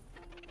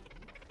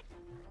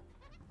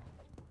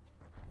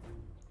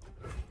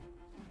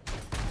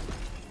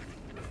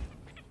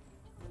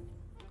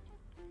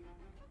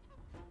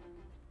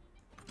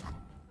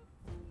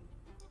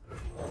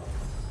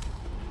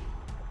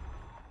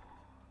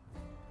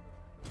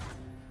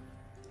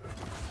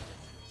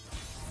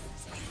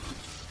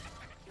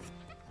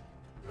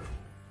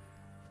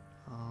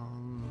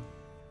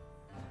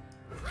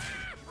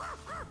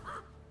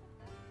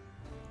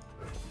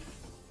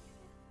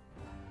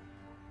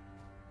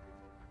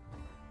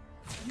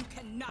 You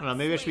cannot I don't know,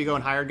 maybe I should be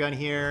going higher gun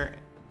here.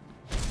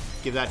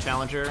 Give that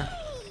challenger.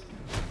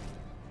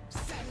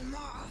 set 'em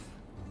off.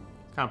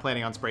 Kind of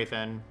planning on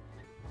Sprayfin.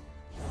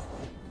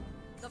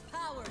 The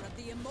power of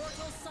the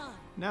immortal sun.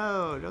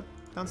 No,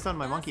 don't stun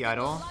my Monkey Bask in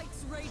the Idol.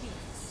 light's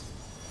radiance.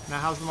 Now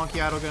how's the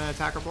Monkey Idol gonna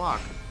attack or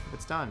block if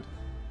it's stunned?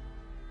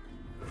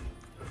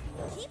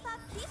 Keep up,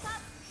 keep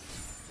up.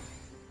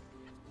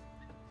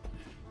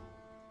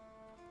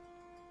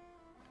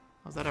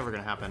 How's that ever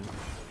gonna happen?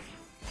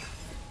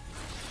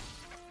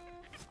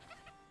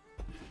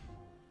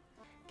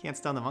 Can't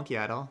stun the Monkey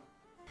Idol.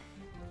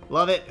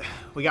 Love it.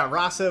 We got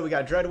Rasa, we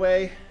got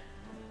Dreadway.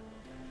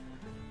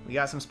 We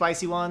got some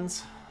spicy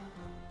ones.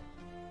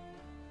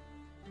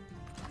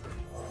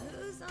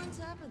 Who's on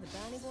top of the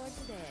bounty board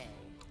today?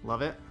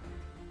 Love it.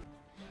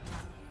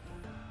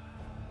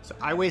 So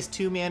I waste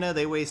 2 mana,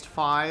 they waste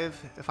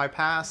 5 if I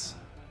pass.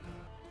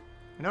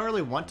 I don't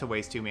really want to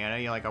waste 2 mana.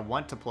 You know, like I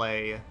want to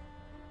play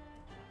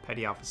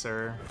Petty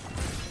Officer.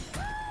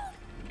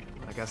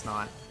 I guess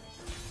not.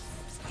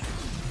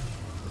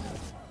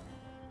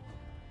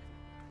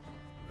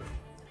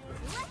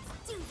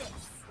 Let's do this.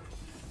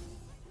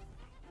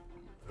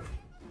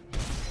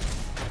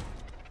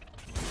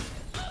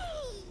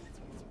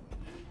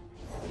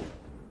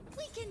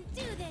 We can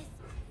do this.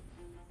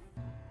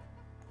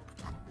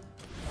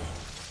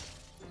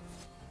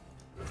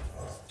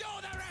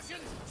 Store the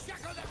rations!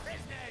 Shackle the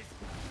prisoners!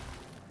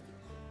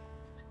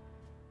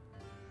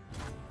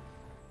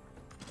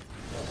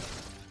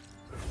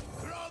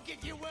 Grog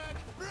if you work,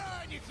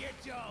 run if you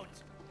don't!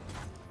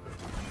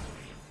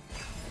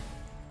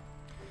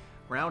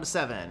 Round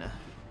 7. Kind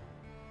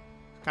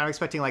of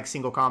expecting like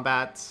single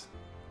combats.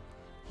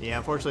 Yeah,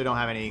 unfortunately don't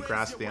have any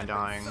Grasp of the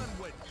Undying.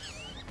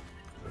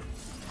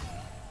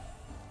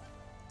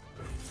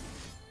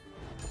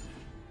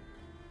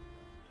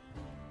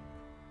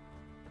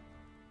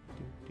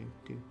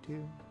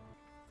 Do.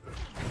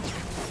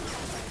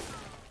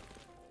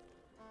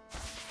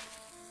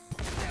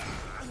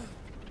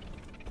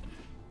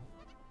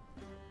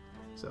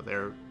 So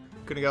they're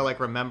gonna go like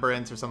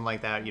Remembrance or something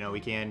like that. You know, we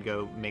can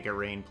go Make It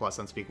Rain plus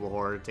Unspeakable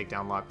Horror, take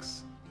down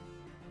Lux.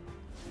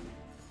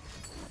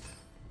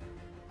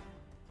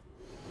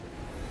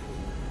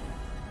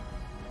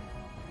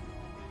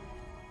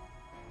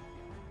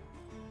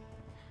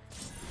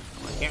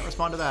 I can't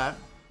respond to that.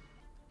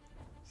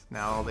 So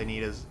now all they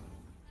need is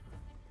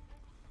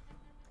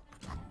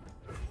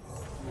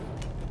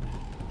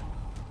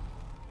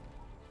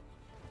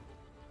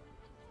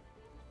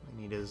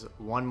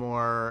one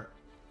more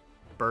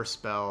burst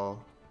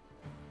spell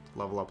to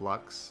level up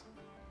Lux.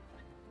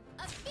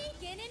 A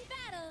beacon in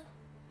battle.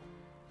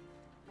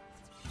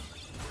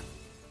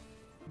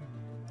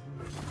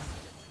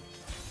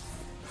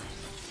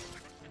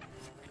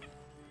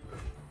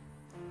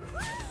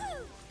 Woo!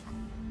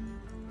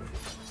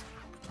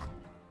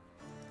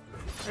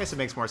 I guess it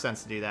makes more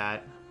sense to do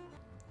that.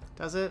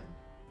 Does it?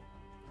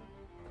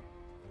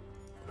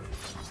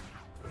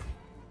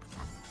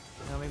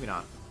 No, maybe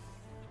not.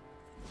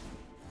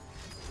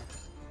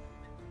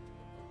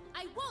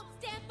 I won't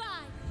stand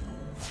by.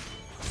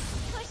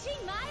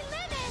 Pushing my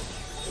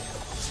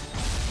limits.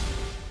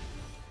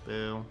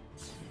 Boo.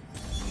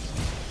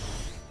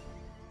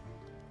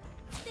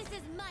 This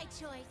is my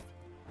choice.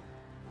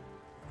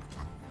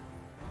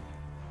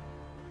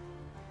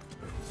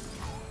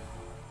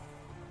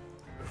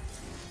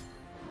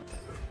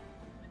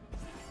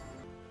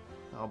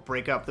 I'll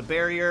break up the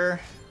barrier.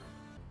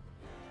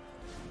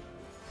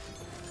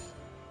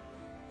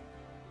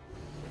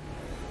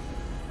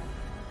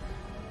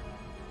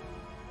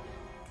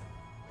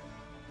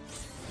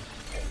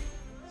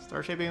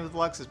 Star Shaping with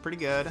Lux is pretty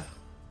good.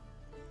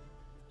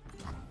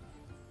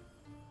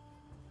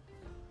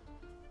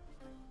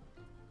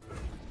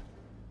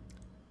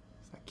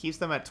 That keeps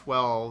them at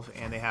 12,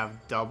 and they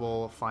have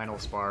double Final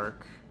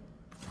Spark.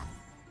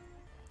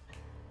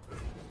 I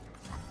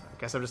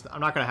guess I'm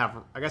not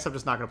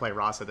gonna play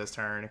Rasa this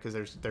turn because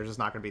there's just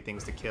not gonna be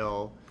things to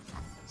kill.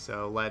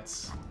 So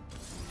let's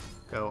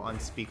go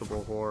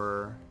Unspeakable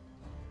Horror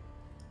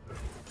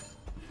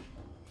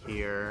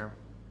here.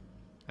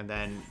 And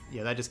then,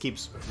 yeah, that just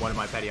keeps one of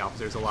my petty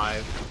officers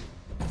alive.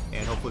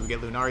 And hopefully we get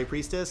Lunari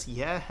Priestess.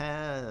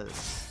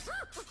 Yes!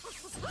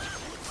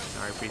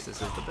 Lunari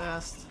Priestess is the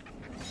best.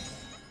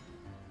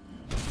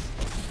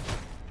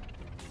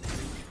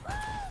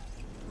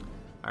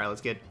 Alright,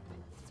 let's get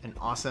an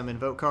awesome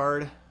Invoke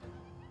card.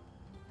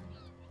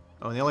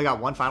 Oh, and they only got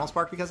one Final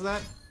Spark because of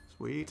that?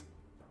 Sweet.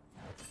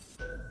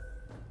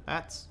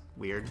 That's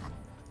weird.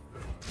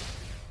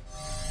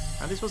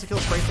 Are they supposed to kill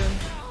Sprayton?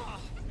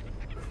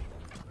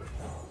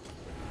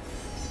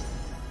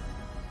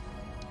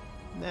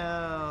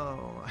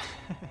 No.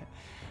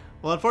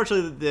 Well,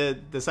 unfortunately,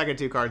 the second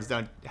two cards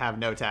don't have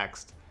no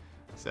text.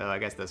 So I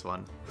guess this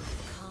one.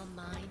 Calm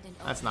mind and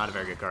That's not a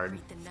very good card.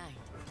 meet the night.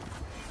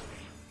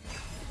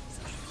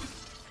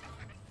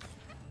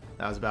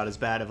 That was about as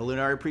bad of a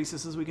Lunari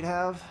Priestess as we could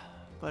have.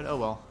 But oh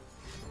well.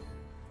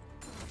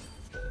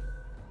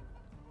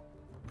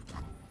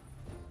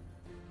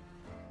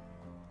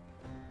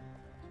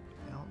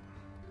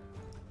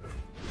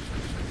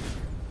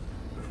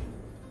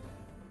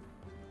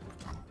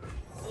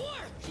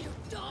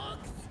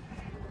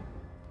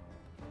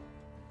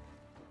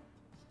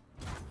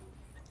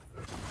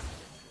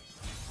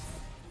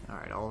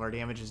 Alright, all of our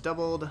damage is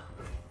doubled.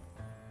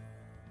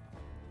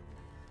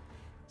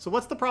 So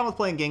what's the problem with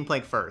playing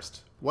Gangplank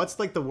first? What's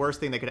like the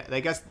worst thing they could... I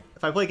guess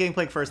if I play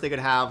Gangplank first, they could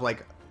have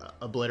like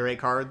Obliterate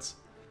cards.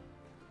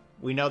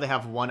 We know they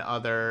have one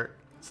other...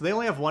 So they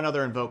only have one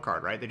other Invoke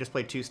card, right? They just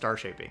played 2 Star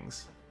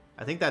Shapings.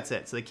 I think that's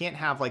it. So they can't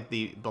have like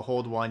the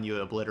behold one, you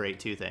obliterate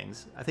two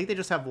things. I think they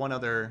just have one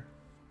other,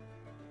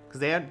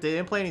 because they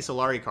didn't play any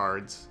Solari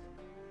cards.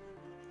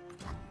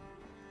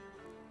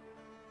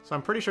 So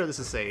I'm pretty sure this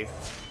is safe.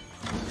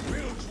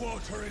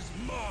 Bilgewater is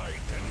mine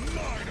and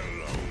mine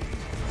alone.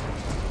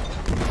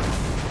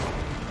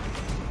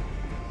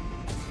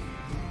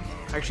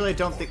 Actually, I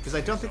don't think, because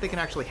I don't think they can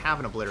actually have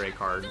an obliterate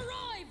card.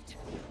 Arrived!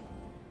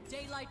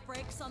 Daylight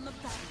breaks on the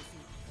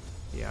battlefield.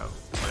 Yeah,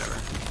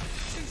 whatever.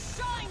 To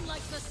shine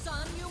like the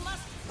sun, you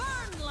must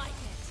burn like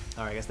it!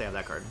 Alright, I guess they have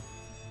that card.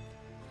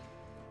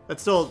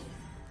 That's still...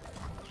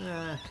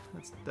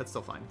 that's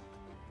still fine.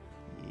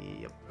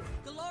 Yep.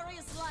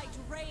 Glorious light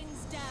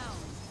rains down.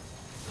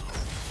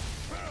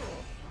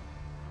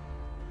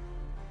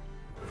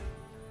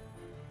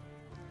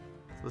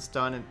 So let's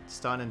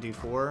stun and do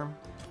 4.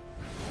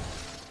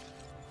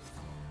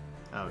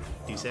 Oh,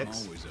 do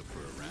 6. I'm always up for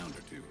a round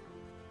or two.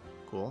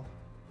 Cool.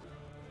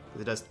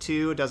 It does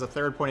 2, it does a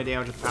third point of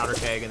damage with the powder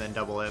keg, and then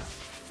double it.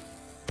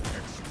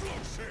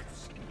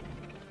 Explosives.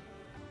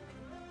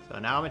 So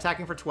now I'm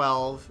attacking for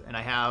 12, and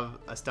I have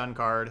a stun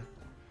card,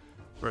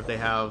 or if they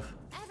have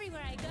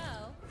Everywhere I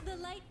go, the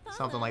light follows.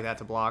 something like that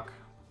to block.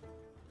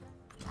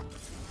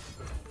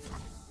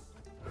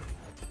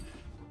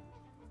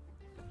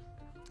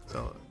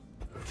 So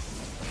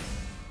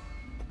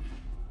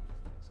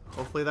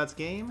hopefully that's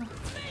game. Make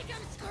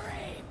him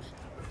scream!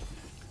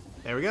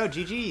 There we go,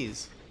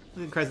 GG's.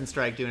 Look at Crescent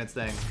Strike doing its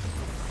thing.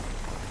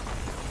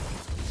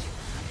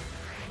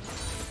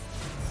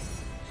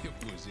 It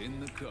was in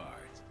the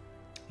cards.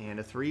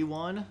 And a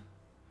 3-1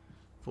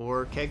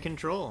 for Keg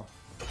Control.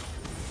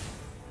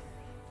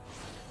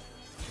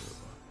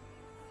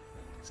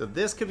 So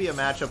this could be a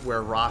matchup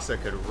where Rasa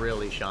could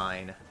really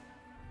shine.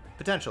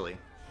 Potentially.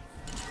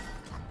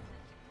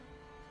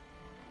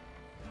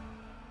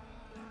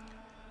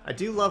 I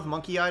do love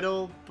Monkey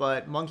Idol,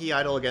 but Monkey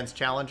Idol against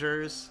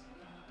challengers,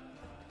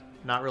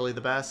 not really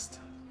the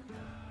best.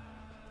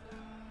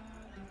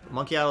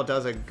 Monkey Idol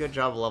does a good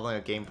job of leveling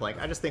a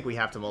Gangplank. I just think we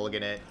have to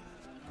mulligan it,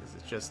 because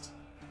it's just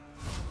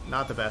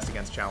not the best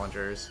against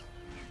challengers.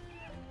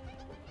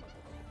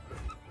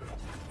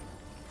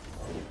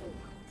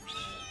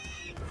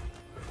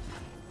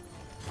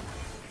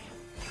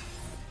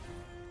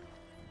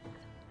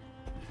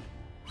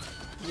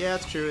 Yeah,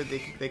 it's true.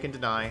 They can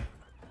deny.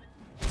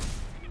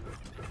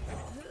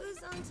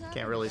 Who's on top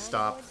Can't of really the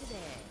stop. board today?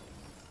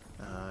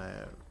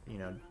 You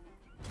know,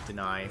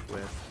 deny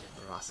with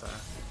Rasa.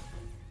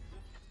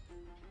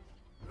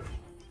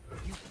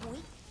 You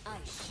point, I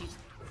shoot.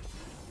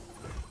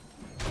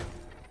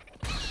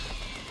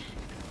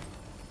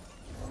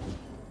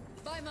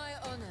 By my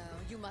honor,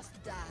 you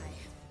must die.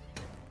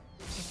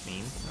 That's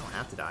mean. I don't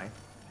have to die.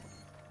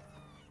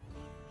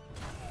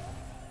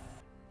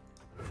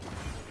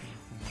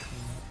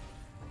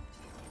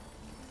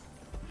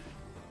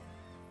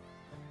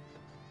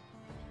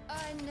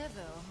 I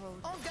never hold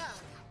on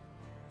guard.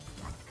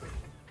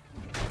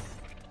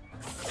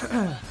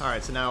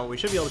 Alright, so now we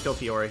should be able to kill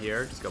Fiora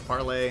here. Just go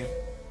Parlay.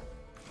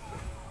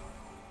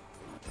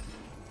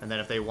 And then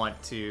if they want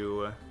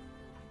to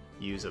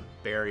use a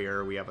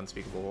barrier, we have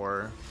Unspeakable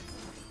Horror.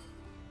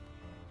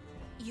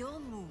 Your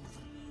move.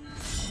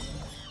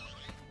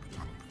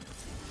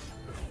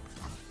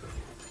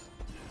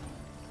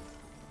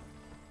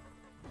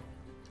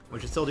 We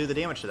should still do the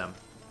damage to them.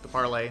 The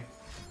Parlay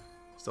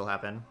still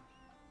happen.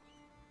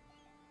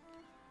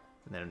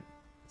 And then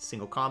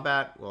single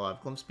combat, we'll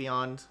have Glimpse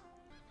Beyond.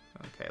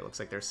 Okay, looks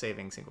like they're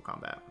saving single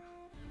combat.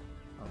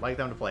 I'd like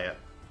them to play it.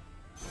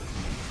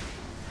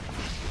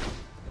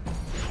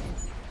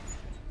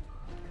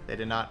 They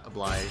did not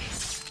oblige.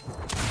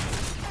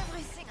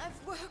 Everything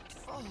I've worked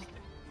for.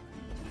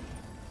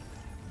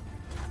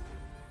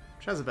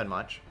 Which hasn't been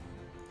much.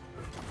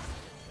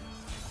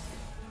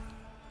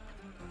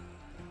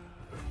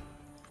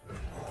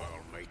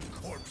 I'll make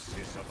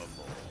corpses of them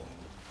all.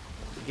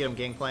 Get him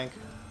Gangplank.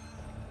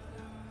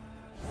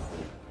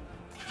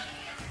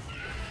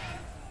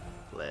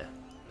 Bleh.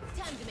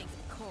 Time to make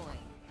some coin.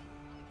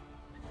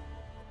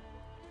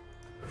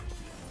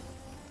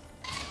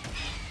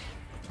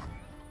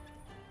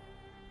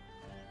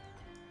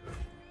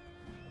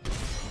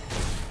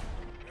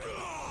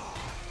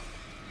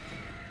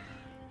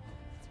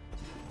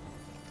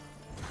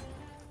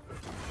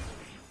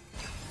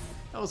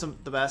 That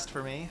wasn't the best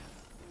for me. I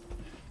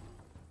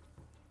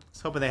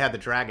was hoping they had the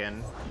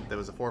dragon. That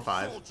was a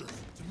 4/5. Soldiers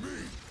to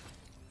me.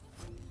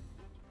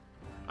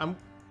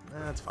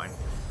 That's fine.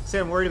 See,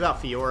 I'm worried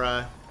about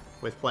Fiora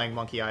with playing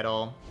Monkey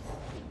Idol.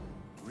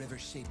 River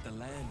shape the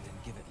land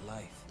and give it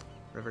life.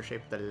 River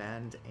shape the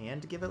land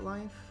and give it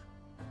life?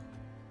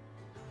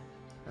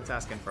 That's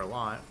asking for a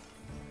lot.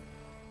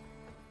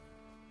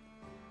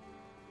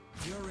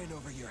 You're in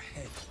over your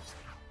head.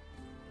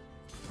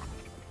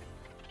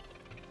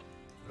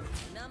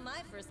 Not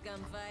my first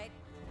gunfight.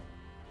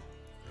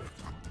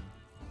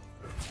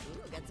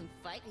 Ooh, got some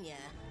fight in ya.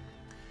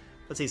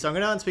 Let's see, so I'm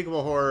going to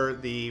Unspeakable Horror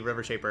the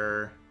River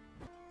Shaper.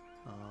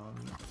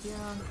 Yeah,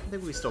 I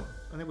think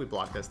we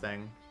block this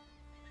thing.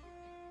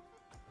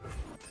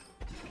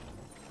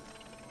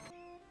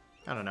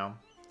 I don't know.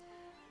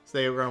 So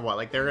they were going to what?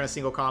 Like, they're going to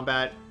single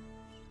combat,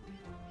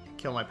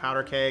 kill my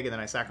powder keg, and then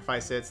I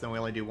sacrifice it, so then we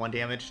only do 1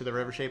 damage to the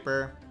River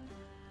Shaper.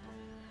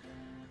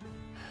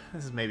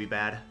 This is maybe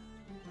bad.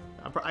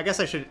 I guess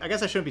I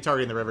shouldn't be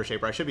targeting the River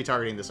Shaper. I should be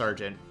targeting the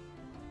Sergeant.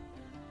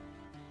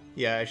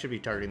 Yeah, I should be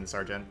targeting the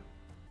Sergeant.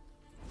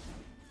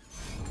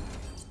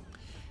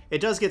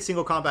 It does get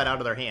single combat out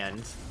of their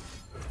hand.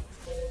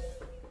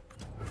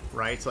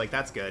 Right? So, like,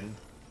 that's good.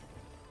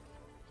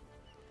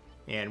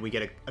 And we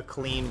get a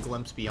clean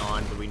glimpse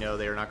beyond, but we know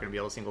they're not going to be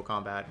able to single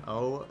combat.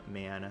 Oh,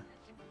 man.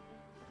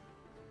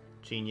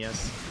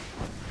 Genius.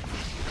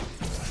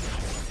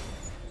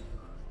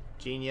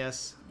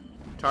 Genius.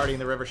 Targeting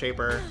the River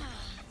Shaper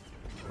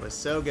was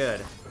so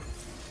good.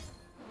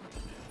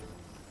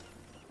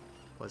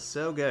 Was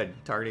so good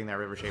targeting that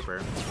River Shaper.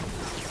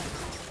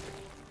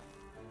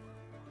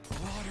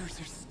 Waters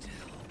are still.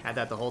 Had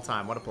that the whole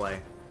time. What a play.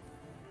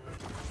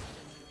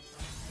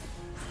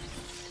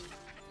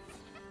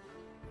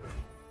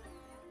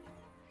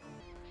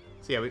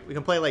 So yeah, we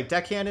can play like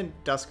Deckhand and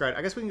Duskrider.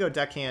 I guess we can go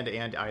Deckhand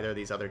and either of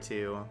these other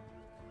two.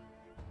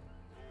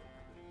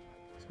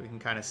 So we can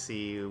kind of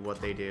see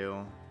what they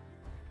do.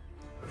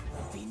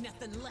 There'll be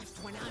nothing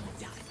left when I'm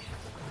done.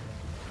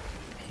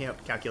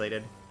 Yep,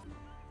 calculated.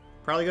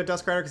 Probably go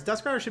Duskrider, because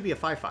Duskrider should be a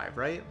 5-5,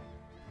 right?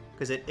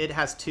 Because it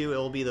has 2,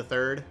 it'll be the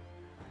 3rd.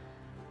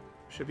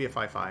 Should be a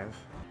 5-5.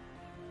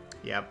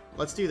 Yep,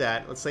 let's do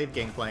that. Let's save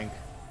Gangplank.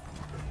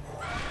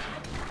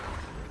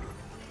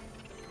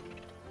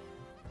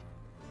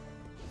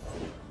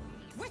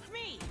 With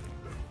me.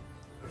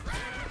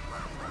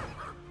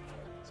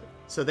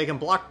 So they can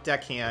block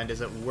Deckhand.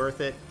 Is it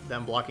worth it,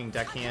 them blocking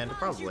Deckhand?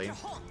 Probably.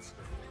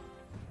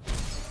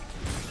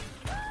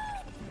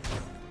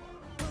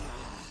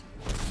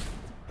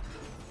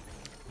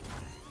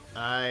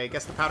 I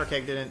guess the powder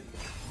keg didn't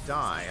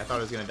die. I thought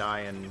it was going to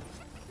die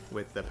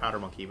with the powder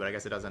monkey, but I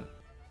guess it doesn't.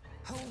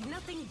 Hold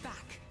nothing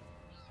back.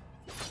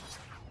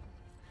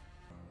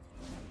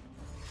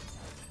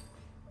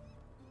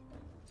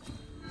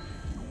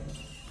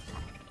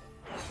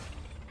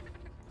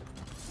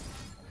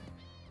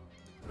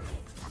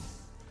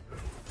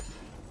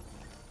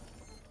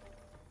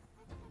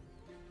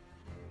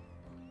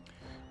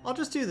 I'll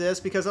just do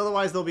this because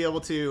otherwise they'll be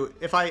able to.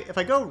 If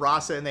I go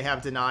Rasa and they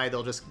have Deny,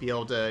 they'll just be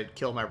able to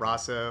kill my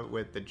Rasa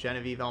with the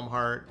Genevieve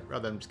Elmheart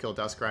rather than just kill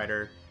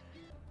Duskrider.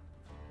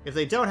 If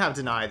they don't have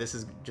Deny, this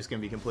is just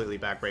going to be completely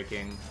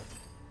backbreaking.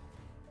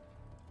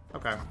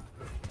 Okay.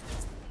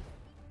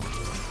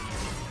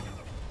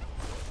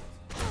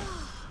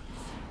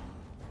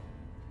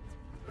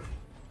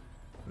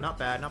 Not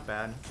bad, not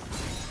bad.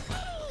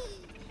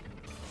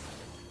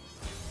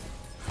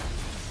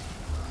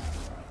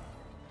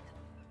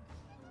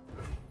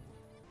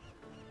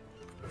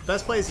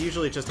 Best play is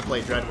usually just to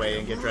play Dreadway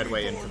and get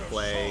Dreadway into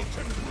play.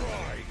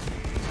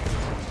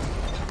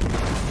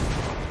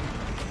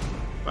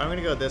 But I'm going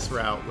to go this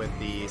route with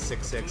the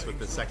 6-6 with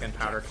the second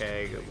Powder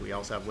Keg. We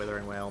also have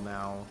Withering Wail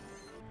now.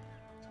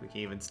 So we can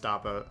even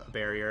stop a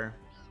barrier.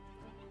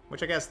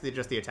 Which I guess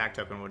just the attack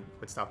token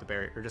would stop the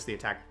barrier. Or just the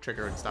attack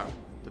trigger would stop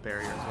the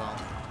barrier as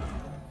well.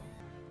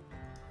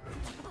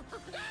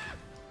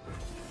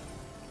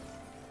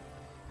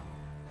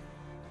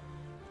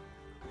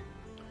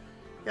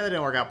 Yeah, that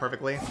didn't work out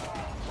perfectly.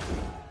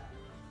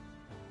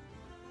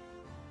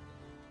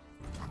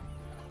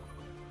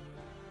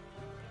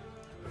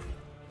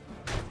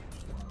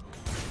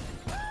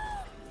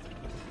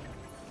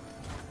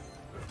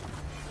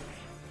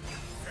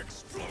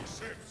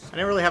 I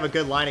didn't really have a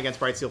good line against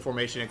Bright Steel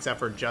Formation except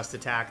for just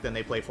attack, then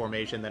they play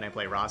Formation, then I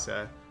play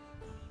Rasa.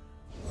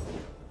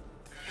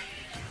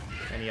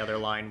 Any other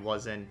line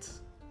wasn't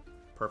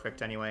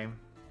perfect anyway.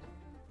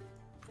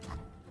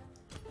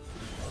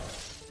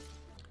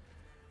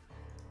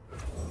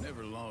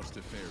 Never lost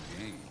a fair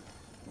game,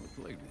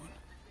 or played one.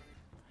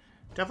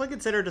 Definitely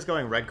consider just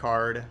going red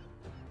card.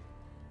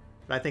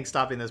 But I think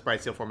stopping this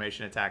Bright Steel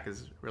Formation attack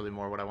is really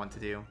more what I want to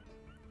do.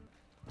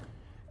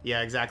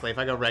 Yeah, exactly. If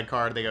I go red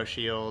card, they go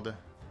shield.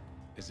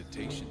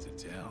 Hesitation's a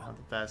tell. Not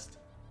the best.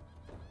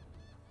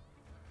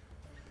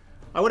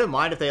 I wouldn't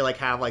mind if they like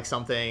have like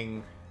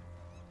something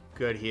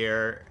good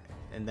here,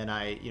 and then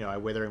I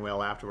Withering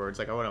Wail afterwards.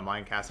 Like I wouldn't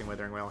mind casting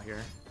Withering Wail here.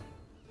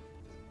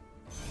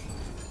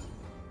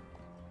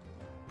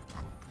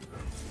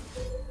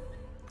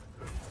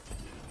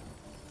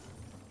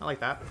 I like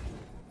that.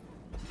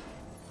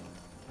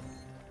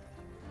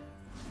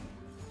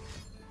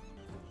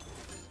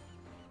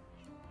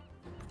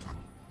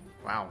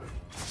 Wow.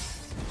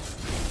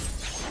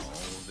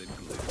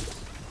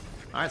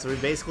 Alright, so we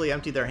basically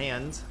emptied their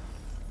hands.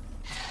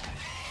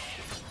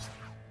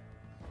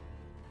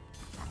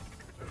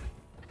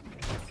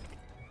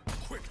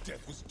 Quick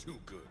death was too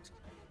good.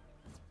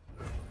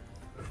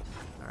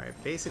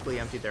 Alright, basically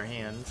emptied their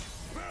hands.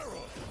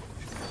 Barrel.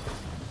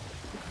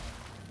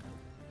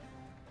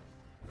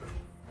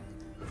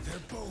 Their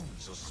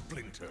bones will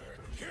splinter.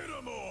 Hit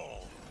them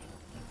all.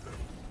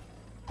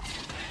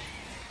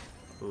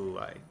 Ooh,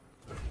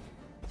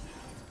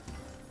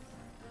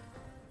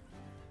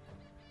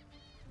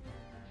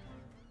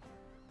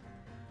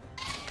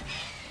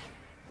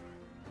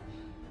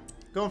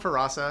 Going for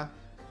Rasa.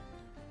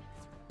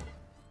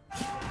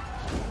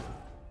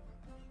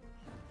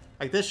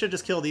 Like, this should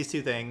just kill these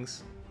two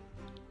things.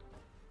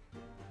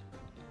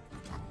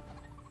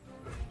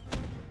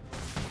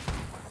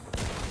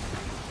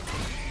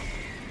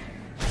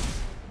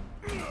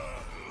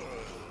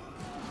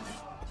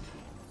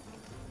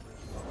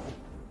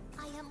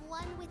 I am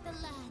one with the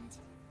land.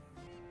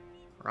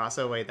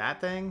 Rasa, wait, that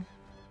thing?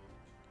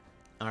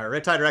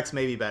 Alright, Riptide Rex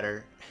may be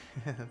better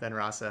than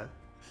Rasa.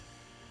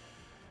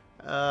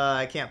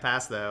 I can't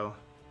pass, though.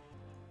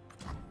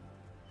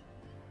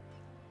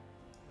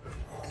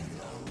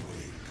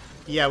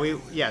 Yeah,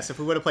 yes, if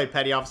we would have played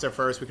Petty Officer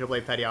first, we could have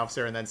played Petty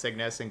Officer and then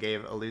Cygnus and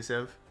gave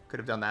Elusive. Could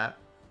have done that.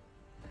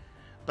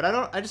 But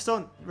I just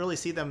don't really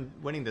see them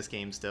winning this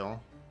game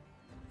still.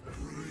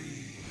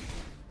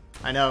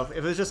 I know, if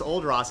it was just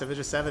old Rasa, if it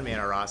was just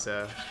 7-mana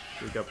Rasa,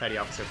 we'd go Petty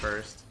Officer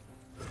first.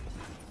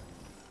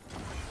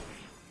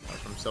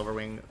 From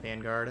Silverwing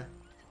Vanguard.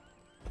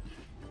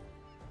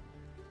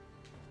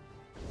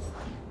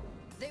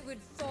 They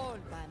would fall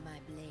by my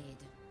blade.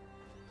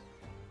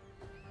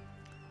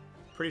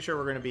 Pretty sure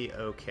we're going to be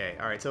okay.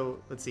 Alright, so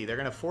let's see. They're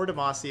going to 4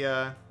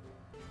 Demacia.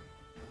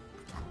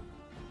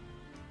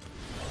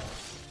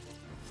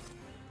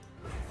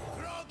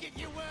 Grog if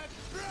you work,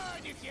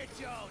 run if you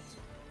don't.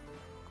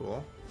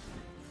 Cool.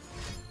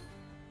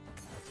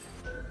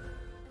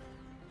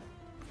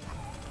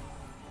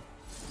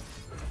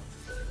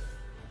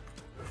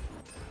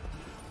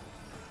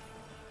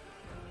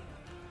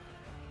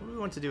 What do we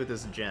want to do with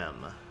this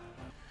gem?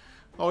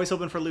 Always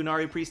hoping for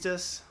Lunari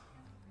Priestess.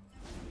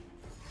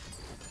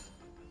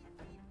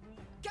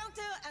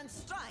 Counter and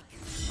strike.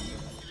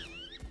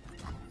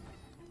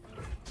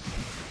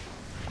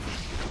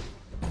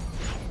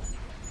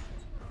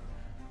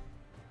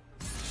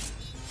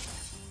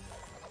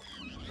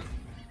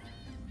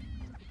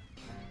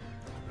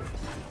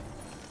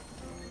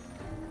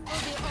 For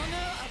the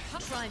honor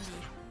of try me.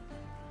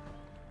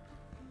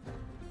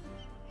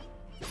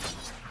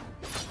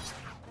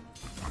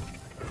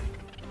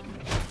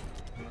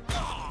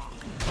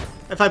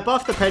 If I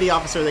buff the Petty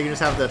Officer, they can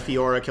just have the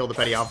Fiora kill the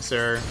Petty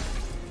Officer.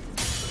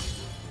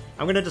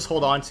 I'm gonna just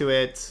hold on to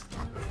it.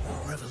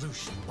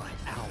 Revolution by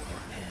our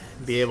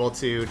hand. Be able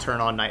to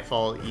turn on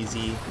Nightfall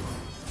easy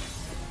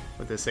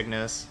with the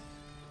Cygnus.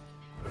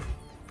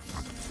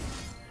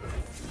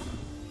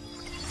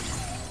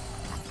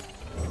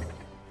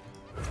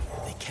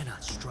 They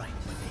cannot strike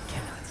what they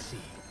cannot see.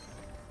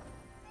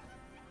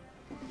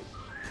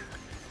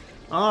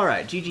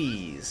 Alright,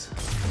 GG's.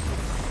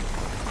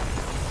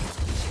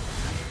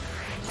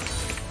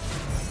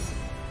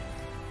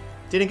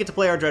 Didn't get to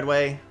play our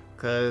Dreadway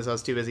because I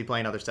was too busy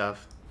playing other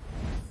stuff.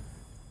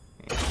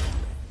 Did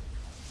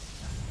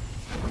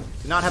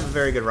not have a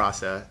very good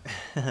Rasa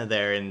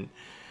there, and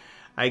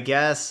I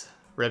guess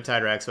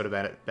Riptide Rex would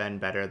have been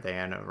better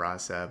than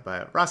Rasa,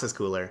 but Rasa's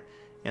cooler,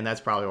 and that's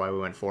probably why we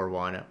went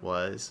 4-1,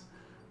 was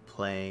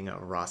playing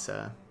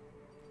Rasa.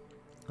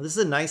 This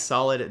is a nice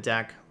solid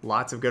deck,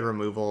 lots of good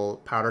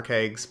removal, Powder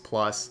Kegs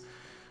plus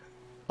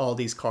all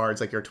these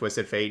cards like your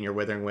Twisted Fate and your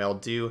Withering Wail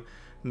do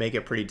make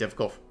it pretty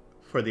difficult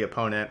for the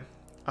opponent.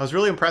 I was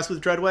really impressed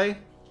with Dreadway.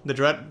 The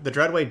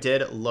Dreadway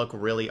did look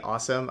really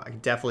awesome. I can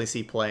definitely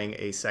see playing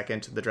a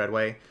second the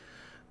Dreadway.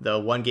 The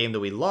one game that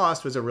we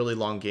lost was a really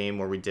long game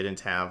where we didn't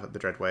have the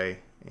Dreadway,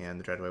 and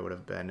the Dreadway would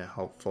have been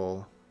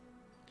helpful.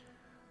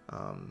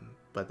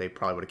 But they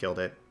probably would have killed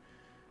it.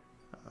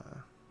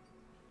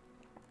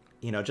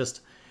 You know,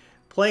 just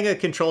playing a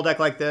control deck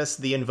like this,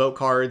 the invoke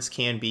cards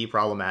can be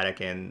problematic,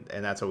 and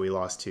that's what we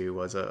lost to,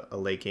 was a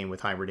late game with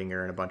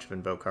Heimerdinger and a bunch of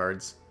invoke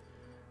cards.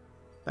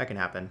 That can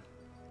happen.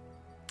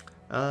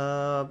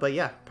 But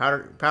yeah,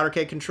 Powder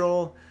Keg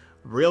Control,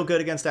 real good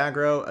against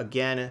aggro.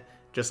 Again,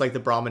 just like the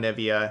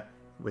Brahmanivia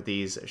with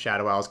these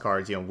Shadow Owls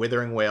cards, you know,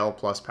 Withering Wail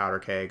plus Powder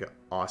Keg,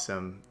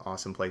 awesome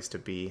place to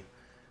be.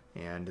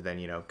 And then,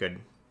 you know,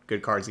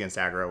 good cards against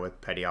aggro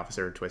with Petty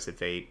Officer, Twisted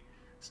Fate,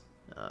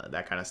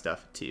 that kind of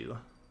stuff too.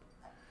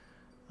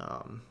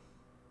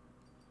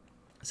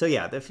 So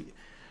yeah,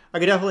 I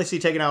could definitely see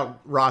taking out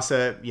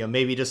Rasa, you know,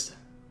 maybe just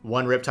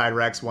one Riptide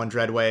Rex, one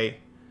Dreadway.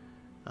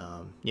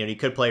 You know, you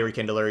could play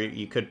Rekindler,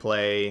 you could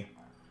play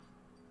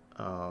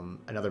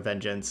another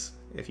Vengeance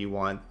if you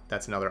want.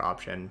 That's another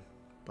option.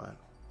 But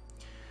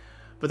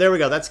there we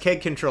go. That's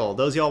Keg Control.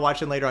 Those of y'all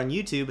watching later on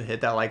YouTube, hit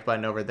that like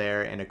button over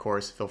there. And of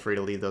course, feel free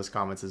to leave those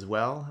comments as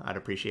well. I'd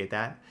appreciate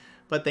that.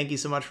 But thank you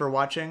so much for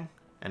watching,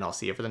 and I'll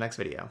see you for the next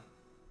video.